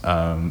brands.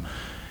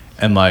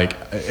 And like,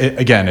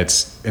 again,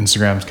 it's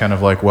Instagram's kind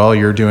of like, well,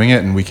 you're doing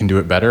it and we can do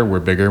it better. We're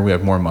bigger. We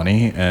have more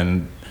money.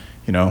 And,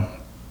 you know,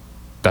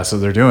 that's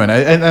what they're doing.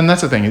 And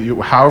that's the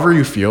thing. However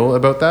you feel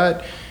about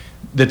that,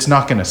 that's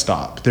not going to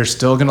stop. They're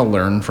still going to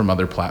learn from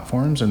other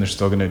platforms, and they're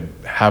still going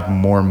to have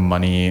more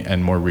money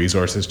and more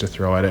resources to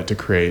throw at it to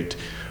create,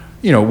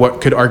 you know,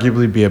 what could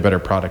arguably be a better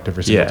product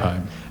every single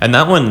time. And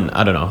that one,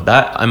 I don't know,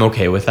 that I'm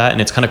okay with that. And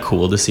it's kind of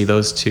cool to see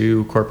those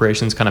two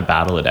corporations kind of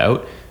battle it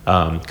out.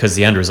 because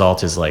the end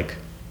result is like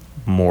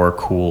more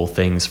cool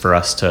things for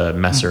us to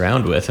mess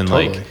around with. And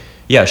Totally. like,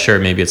 yeah, sure,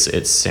 maybe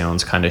it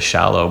sounds kind of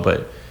shallow,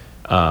 but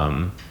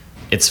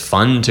it's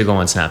fun to go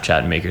on Snapchat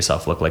and make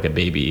yourself look like a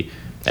baby.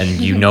 And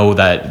you know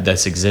that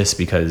this exists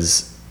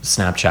because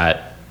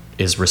Snapchat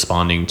is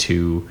responding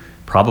to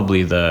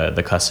probably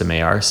the custom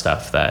AR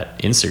stuff that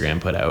Instagram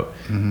put out.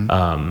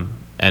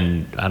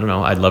 And I don't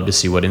know, I'd love to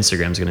see what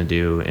Instagram's going to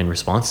do in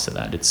response to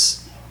that.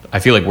 I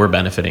feel like we're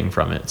benefiting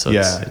from it. So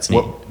it's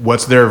neat.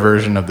 What's their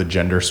version of the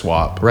gender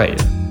swap?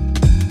 Right.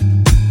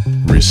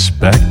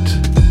 Respect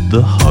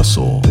the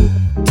hustle.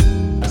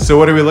 So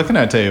what are we looking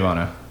at,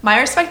 Ivana? My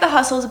Respect the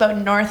Hustle is about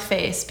North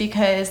Face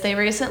because they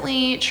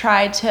recently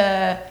tried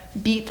to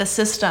beat the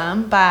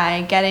system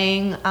by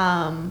getting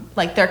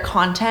like their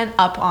content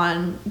up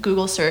on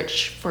Google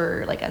search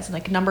for like as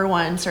like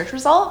 #1 search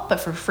result, but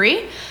for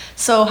free.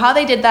 So how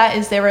they did that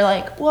is they were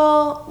like,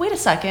 well, wait a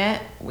second.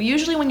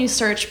 Usually when you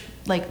search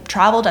like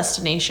travel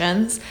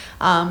destinations,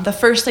 the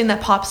first thing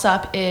that pops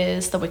up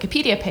is the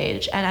Wikipedia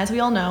page. And as we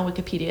all know,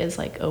 Wikipedia is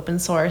like open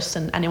source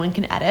and anyone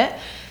can edit.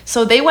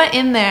 So they went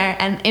in there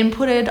and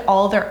inputted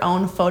all their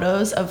own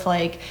photos of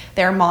like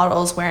their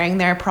models wearing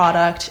their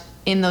product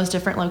in those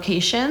different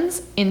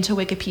locations into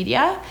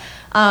Wikipedia.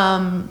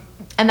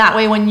 And that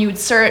way when you would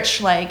search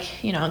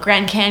like, you know,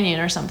 Grand Canyon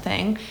or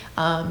something,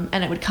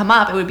 and it would come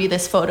up, it would be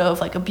this photo of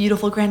like a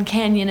beautiful Grand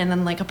Canyon and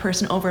then like a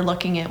person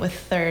overlooking it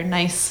with their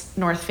nice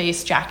North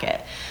Face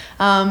jacket.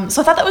 So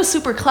I thought that was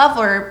super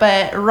clever,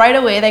 but right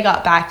away they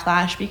got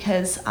backlash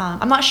because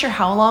I'm not sure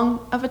how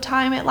long of a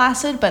time it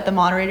lasted, but the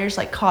moderators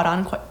like caught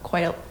on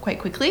quite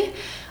quickly.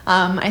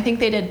 I think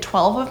they did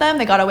 12 of them.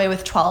 They got away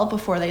with 12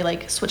 before they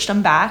like switched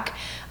them back.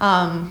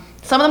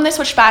 Some of them they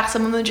switched back,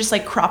 some of them just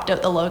like cropped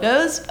out the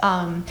logos.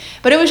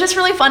 But it was just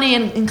really funny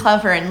and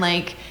clever, and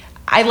like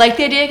I like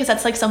the idea because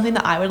that's like something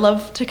that I would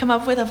love to come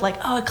up with of like,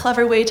 oh, a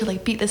clever way to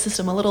like beat the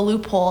system, a little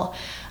loophole.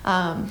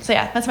 So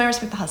yeah, that's my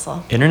Respect the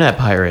Hustle. Internet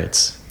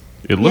pirates.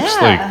 It looks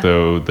Yeah. like,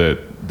 though,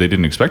 that they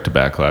didn't expect a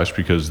backlash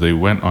because they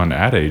went on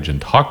Ad Age and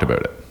talked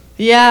about it.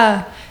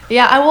 Yeah.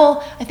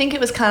 I think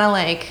it was kind of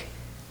like,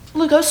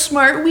 look how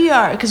smart we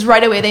are. Because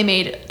right away they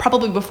made,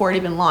 probably before it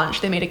even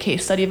launched, they made a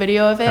case study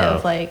video of it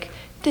of like,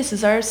 this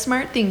is our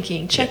smart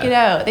thinking. Check it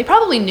out. They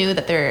probably knew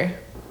that there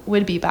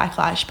would be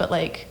backlash, but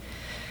like,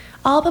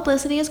 all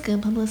publicity is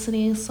good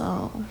publicity,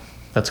 so.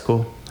 That's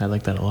cool. I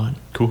like that a lot.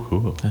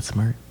 Cool. That's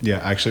smart. Yeah,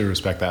 I actually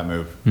respect that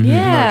move. Yeah. Even though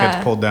it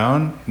gets pulled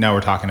down, now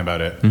we're talking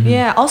about it.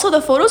 Yeah. Also,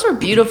 the photos were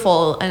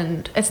beautiful,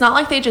 and it's not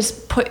like they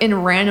just put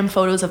in random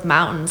photos of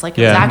mountains. Like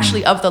it was Yeah.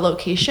 actually of the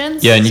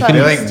locations. Yeah, and you So can-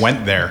 They at least- like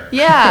went there.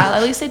 yeah,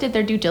 at least they did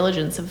their due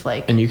diligence of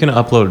like. And you can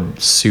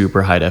upload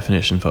super high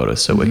definition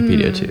photos to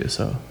Wikipedia too,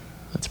 so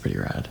that's pretty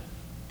rad.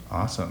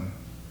 Awesome.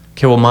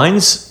 Okay, well,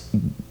 mine's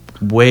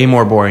way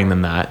more boring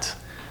than that,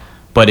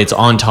 but it's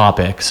on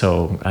topic,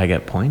 so I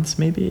get points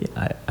maybe?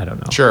 I don't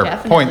know. Sure.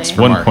 Definitely. Points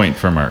for 1 Mark. point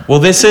for Mark. Well,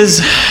 this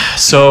is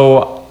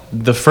so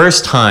the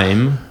first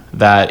time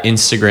that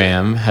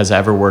Instagram has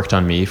ever worked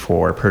on me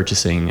for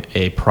purchasing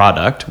a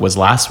product was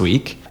last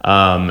week,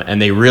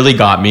 and they really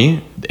got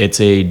me. It's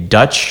a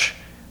Dutch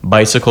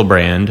bicycle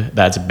brand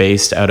that's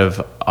based out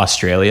of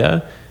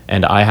Australia,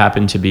 and I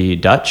happen to be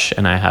Dutch,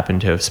 and I happen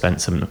to have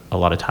spent a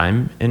lot of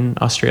time in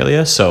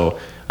Australia, so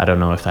I don't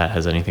know if that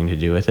has anything to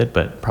do with it,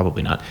 but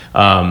probably not.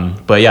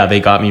 But yeah, they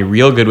got me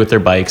real good with their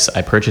bikes.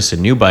 I purchased a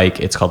new bike.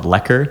 It's called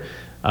Lekker,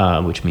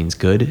 which means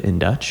good in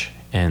Dutch.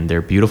 And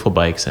they're beautiful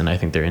bikes, and I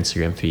think their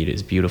Instagram feed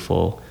is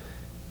beautiful.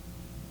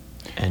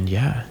 And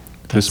yeah.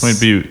 This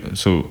might be,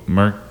 so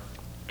Mark,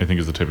 I think,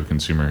 is the type of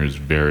consumer who's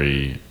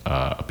very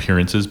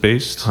appearances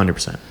based.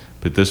 100%.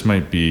 But this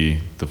might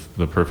be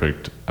the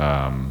perfect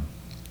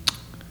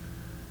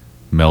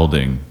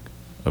melding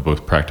of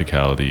both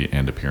practicality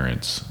and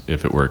appearance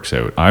if it works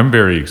out. I'm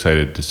very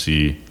excited to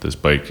see this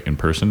bike in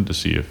person to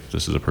see if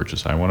this is a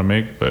purchase I want to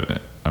make,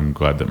 but I'm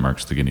glad that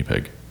Mark's the guinea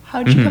pig.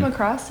 How did you come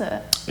across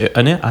it?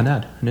 An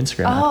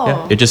Instagram ad. Oh.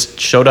 Yeah. It just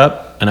showed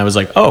up, and I was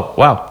like, oh,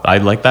 wow, I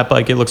like that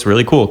bike. It looks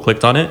really cool.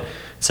 Clicked on it,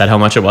 said how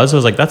much it was. I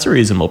was like, that's a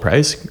reasonable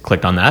price.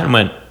 Clicked on that and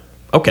went,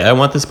 okay, I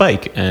want this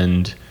bike.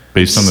 And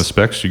Based on the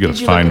specs, you get a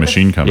Did you fine look at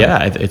machine coming.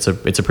 yeah, it's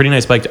a pretty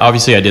nice bike.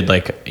 Obviously, I did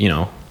like,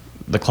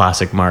 the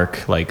classic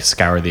Mark, like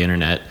scour the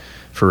internet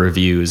for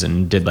reviews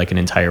and did like an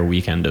entire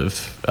weekend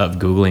of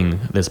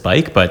Googling this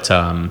bike. But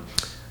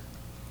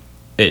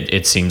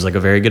it seems like a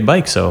very good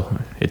bike. So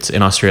it's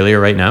in Australia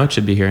right now. It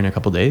should be here in a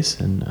couple days,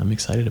 and I'm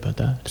excited about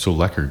that. So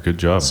Lekker, good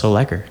job. So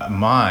lekker.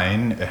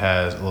 Mine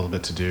has a little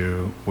bit to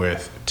do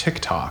with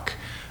TikTok.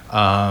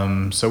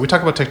 So we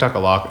talk about TikTok a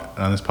lot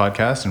on this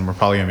podcast, and we're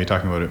probably going to be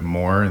talking about it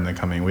more in the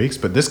coming weeks.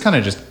 But this kind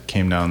of just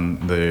came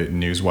down the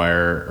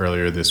newswire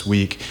earlier this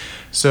week.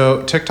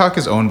 So TikTok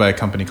is owned by a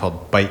company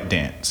called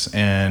ByteDance,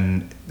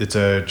 and it's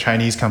a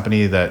Chinese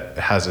company that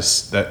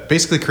that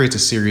basically creates a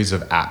series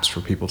of apps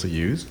for people to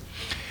use.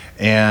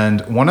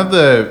 And one of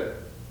the,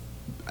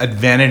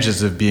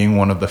 advantages of being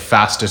one of the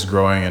fastest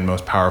growing and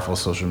most powerful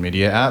social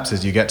media apps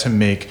is you get to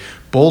make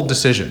bold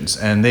decisions.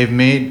 And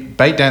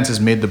ByteDance has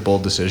made the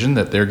bold decision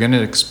that they're going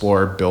to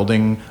explore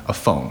building a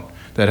phone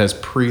that has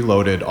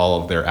preloaded all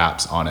of their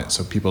apps on it.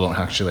 So people don't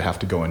actually have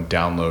to go and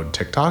download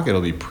TikTok. It'll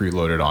be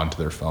preloaded onto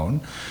their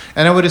phone.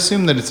 And I would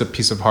assume that it's a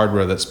piece of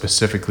hardware that's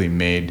specifically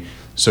made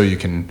so you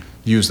can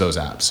use those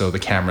apps. So the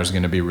camera is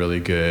going to be really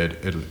good.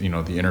 The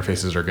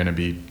interfaces are going to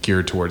be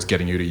geared towards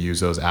getting you to use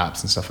those apps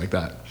and stuff like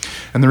that.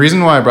 And the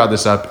reason why I brought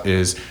this up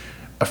is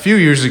a few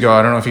years ago,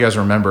 I don't know if you guys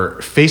remember,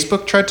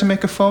 Facebook tried to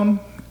make a phone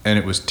and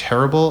it was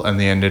terrible. And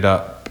they ended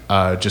up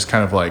just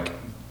kind of like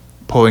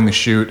pulling the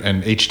chute,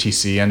 and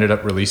HTC ended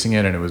up releasing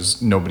it,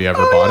 and nobody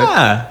ever bought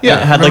it.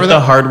 Yeah, it had like the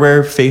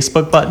hardware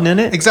Facebook button in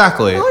it.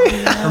 Exactly.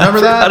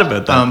 Remember that? I forgot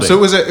about that. So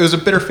it was a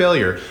bitter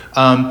failure.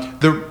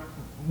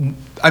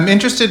 I'm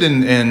interested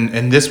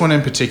in this one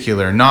in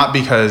particular, not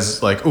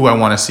because like, I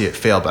want to see it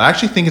fail, but I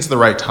actually think it's the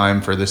right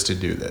time for this to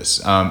do this.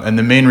 And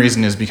the main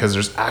reason is because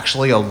there's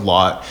actually a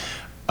lot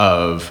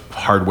of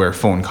hardware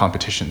phone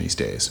competition these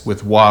days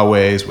with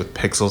Huawei's, with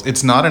Pixels.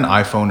 It's not an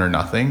iPhone or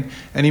nothing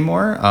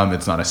anymore.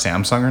 It's not a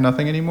Samsung or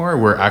nothing anymore.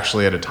 We're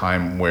actually at a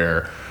time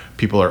where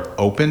people are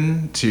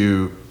open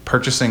to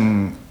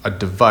purchasing a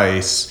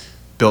device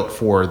built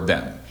for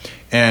them.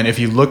 And if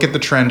you look at the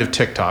trend of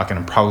TikTok, and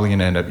I'm probably going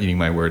to end up eating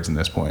my words in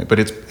this point, but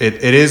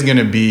it is going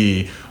to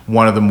be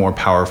one of the more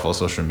powerful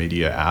social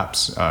media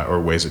apps or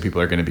ways that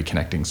people are going to be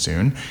connecting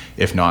soon.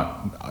 If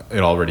not, it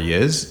already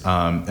is.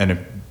 And if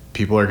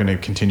people are going to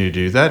continue to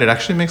do that, it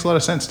actually makes a lot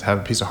of sense to have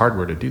a piece of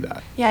hardware to do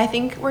that. Yeah, I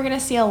think we're going to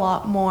see a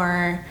lot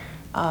more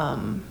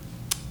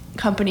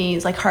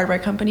companies, like hardware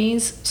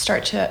companies,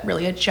 start to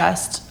really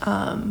adjust,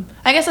 I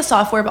guess the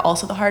software, but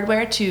also the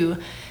hardware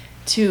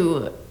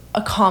to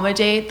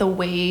accommodate the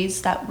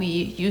ways that we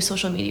use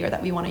social media or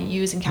that we want to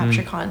use and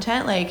capture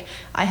content. Like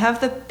I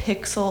have the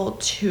Pixel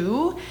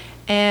 2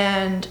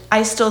 and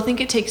I still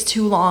think it takes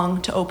too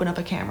long to open up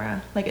a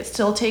camera. Like it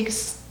still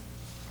takes,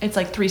 it's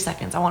like 3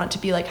 seconds. I want it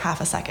to be like half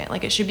a second.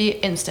 Like it should be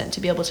instant to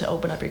be able to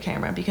open up your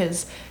camera,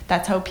 because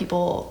that's how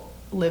people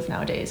live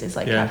nowadays, is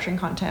like capturing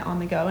content on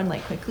the go and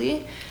like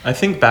quickly. I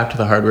think back to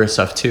the hardware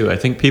stuff too. I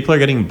think people are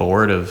getting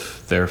bored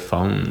of their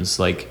phones.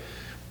 Like,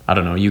 I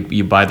don't know,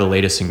 you buy the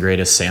latest and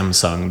greatest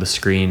Samsung, the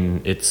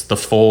screen, it's the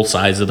full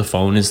size of the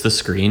phone is the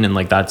screen, and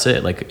like that's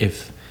it. Like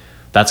if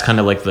that's kind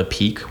of like the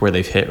peak where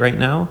they've hit right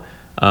now.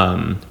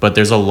 But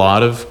there's a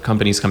lot of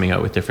companies coming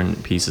out with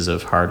different pieces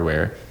of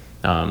hardware.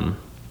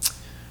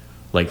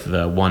 Like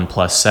the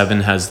OnePlus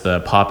 7 has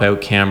the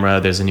pop-out camera.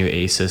 There's a new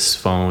Asus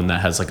phone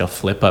that has like a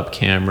flip-up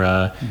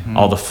camera.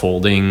 All the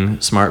folding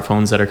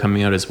smartphones that are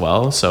coming out as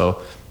well.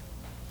 So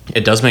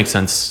it does make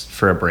sense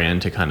for a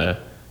brand to kind of,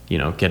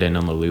 get in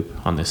on the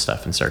loop on this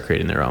stuff and start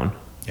creating their own.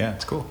 Yeah,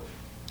 it's cool.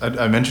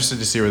 I'm interested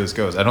to see where this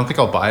goes. I don't think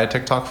I'll buy a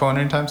TikTok phone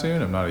anytime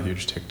soon. I'm not a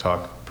huge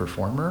TikTok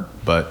performer,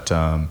 but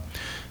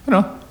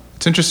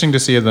it's interesting to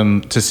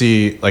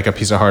see like a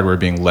piece of hardware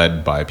being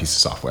led by a piece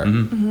of software.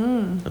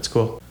 That's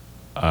cool.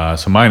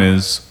 So mine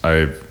is,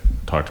 I've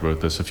talked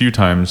about this a few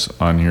times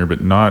on here,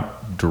 but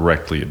not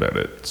directly about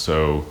it.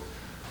 So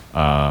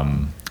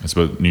it's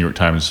about New York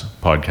Times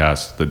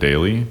podcast, The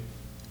Daily,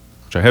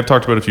 which I have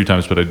talked about a few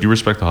times, but I do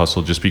respect the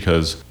hustle just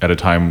because at a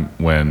time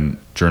when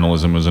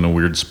journalism was in a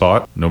weird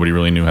spot, nobody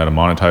really knew how to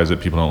monetize it.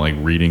 People don't like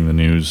reading the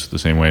news the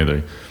same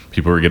way.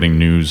 People were getting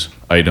news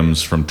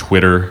items from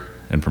Twitter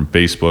and from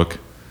Facebook,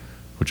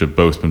 which have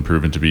both been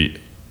proven to be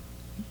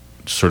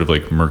sort of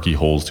like murky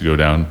holes to go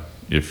down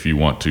if you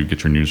want to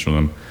get your news from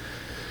them.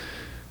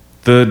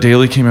 The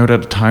Daily came out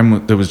at a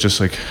time that was just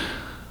like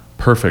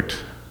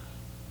perfect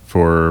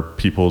for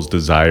people's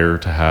desire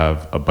to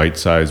have a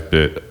bite-sized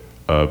bit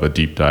of a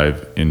deep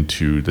dive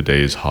into the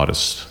day's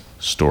hottest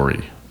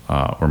story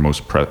or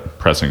most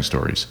pressing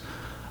stories.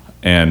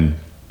 And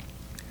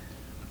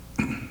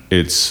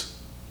it's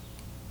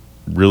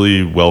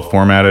really well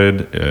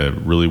formatted,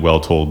 really well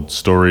told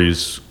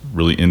stories,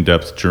 really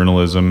in-depth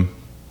journalism,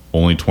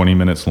 only 20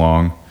 minutes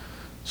long.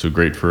 So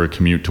great for a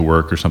commute to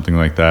work or something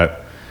like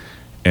that.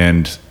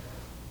 And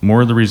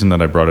more of the reason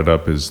that I brought it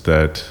up is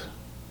that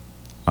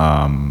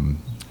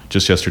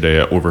just yesterday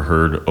I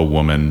overheard a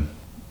woman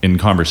in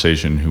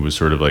conversation who was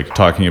sort of like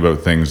talking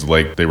about things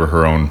like they were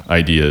her own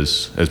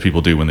ideas, as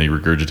people do when they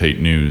regurgitate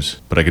news.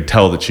 But I could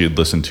tell that she had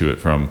listened to it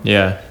from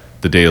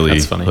The Daily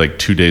like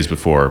 2 days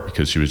before,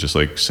 because she was just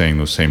like saying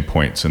those same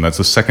points. And that's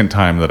the second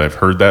time that I've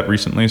heard that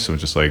recently. So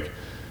it's just like,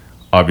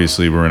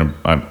 obviously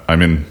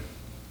I'm in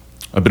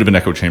a bit of an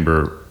echo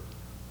chamber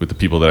with the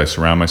people that I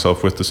surround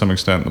myself with to some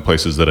extent, the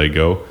places that I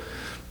go,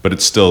 but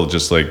it's still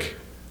just like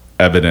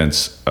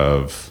evidence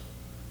of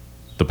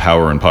the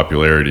power and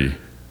popularity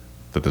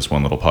that this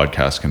one little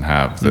podcast can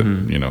have,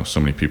 that, so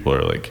many people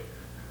are like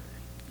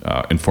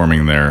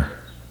informing their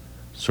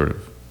sort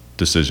of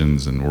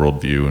decisions and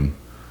worldview and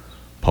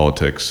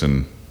politics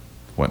and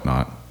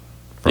whatnot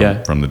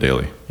from The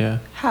Daily. Yeah.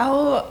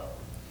 How,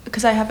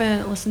 because I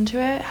haven't listened to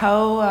it,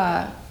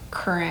 how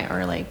current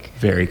or like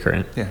very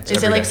current. Yeah.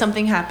 Is it like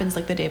something happens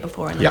like the day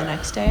before and then the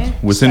next day?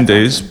 Within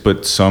days,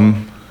 but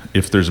some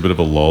if there's a bit of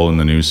a lull in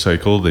the news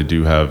cycle, they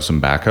do have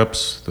some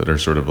backups that are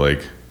sort of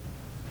like,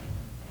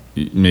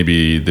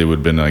 maybe they would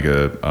have been like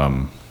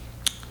a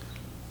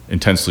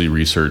intensely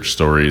researched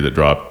story that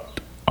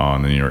dropped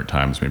on the New York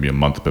Times maybe a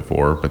month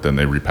before, but then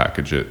they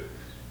repackage it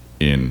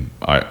in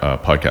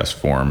podcast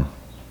form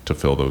to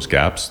fill those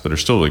gaps that are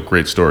still like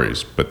great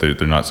stories, but they're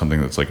not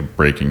something that's like a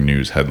breaking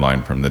news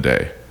headline from the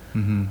day.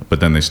 But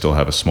then they still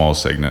have a small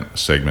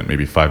segment,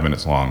 maybe 5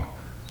 minutes long.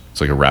 It's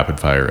like a rapid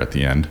fire at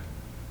the end.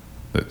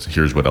 That's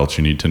here's what else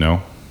you need to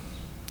know.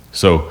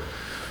 So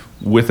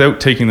without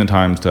taking the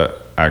time to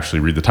actually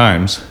read the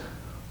Times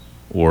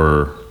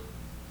or,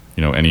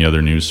 you know, any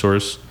other news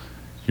source,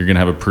 you're going to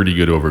have a pretty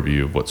good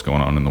overview of what's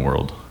going on in the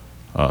world,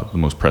 the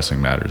most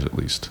pressing matters at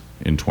least,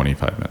 in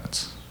 25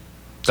 minutes.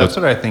 So that's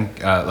what I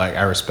think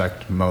I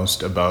respect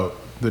most about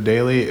the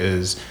Daily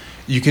is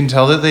you can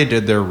tell that they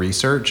did their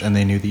research and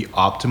they knew the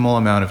optimal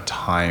amount of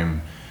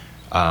time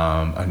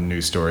a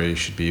news story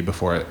should be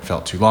before it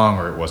felt too long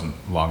or it wasn't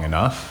long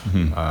enough.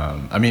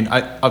 I mean,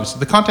 obviously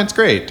the content's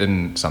great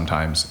and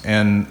sometimes,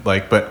 and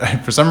like, but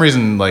for some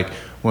reason, like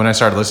when I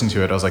started listening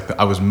to it,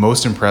 I was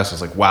most impressed. I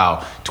was like,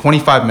 wow,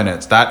 25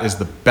 minutes. That is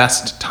the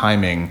best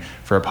timing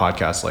for a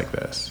podcast like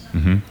this.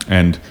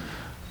 And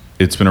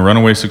it's been a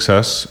runaway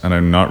success, and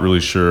I'm not really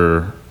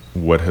sure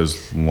what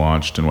has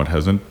launched and what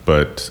hasn't,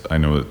 but I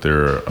know that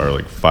there are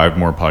like 5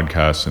 more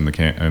podcasts in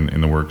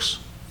the works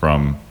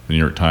from the New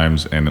York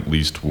Times and at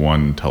least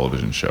 1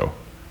 television show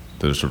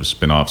that are sort of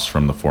spin-offs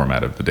from the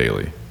format of the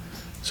Daily.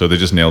 So they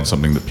just nailed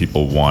something that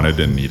people wanted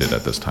and needed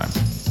at this time.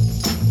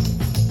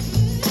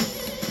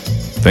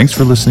 Thanks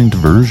for listening to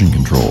Version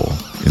Control,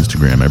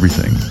 Instagram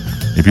everything.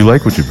 If you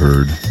like what you've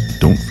heard,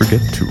 don't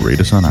forget to rate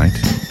us on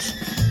iTunes.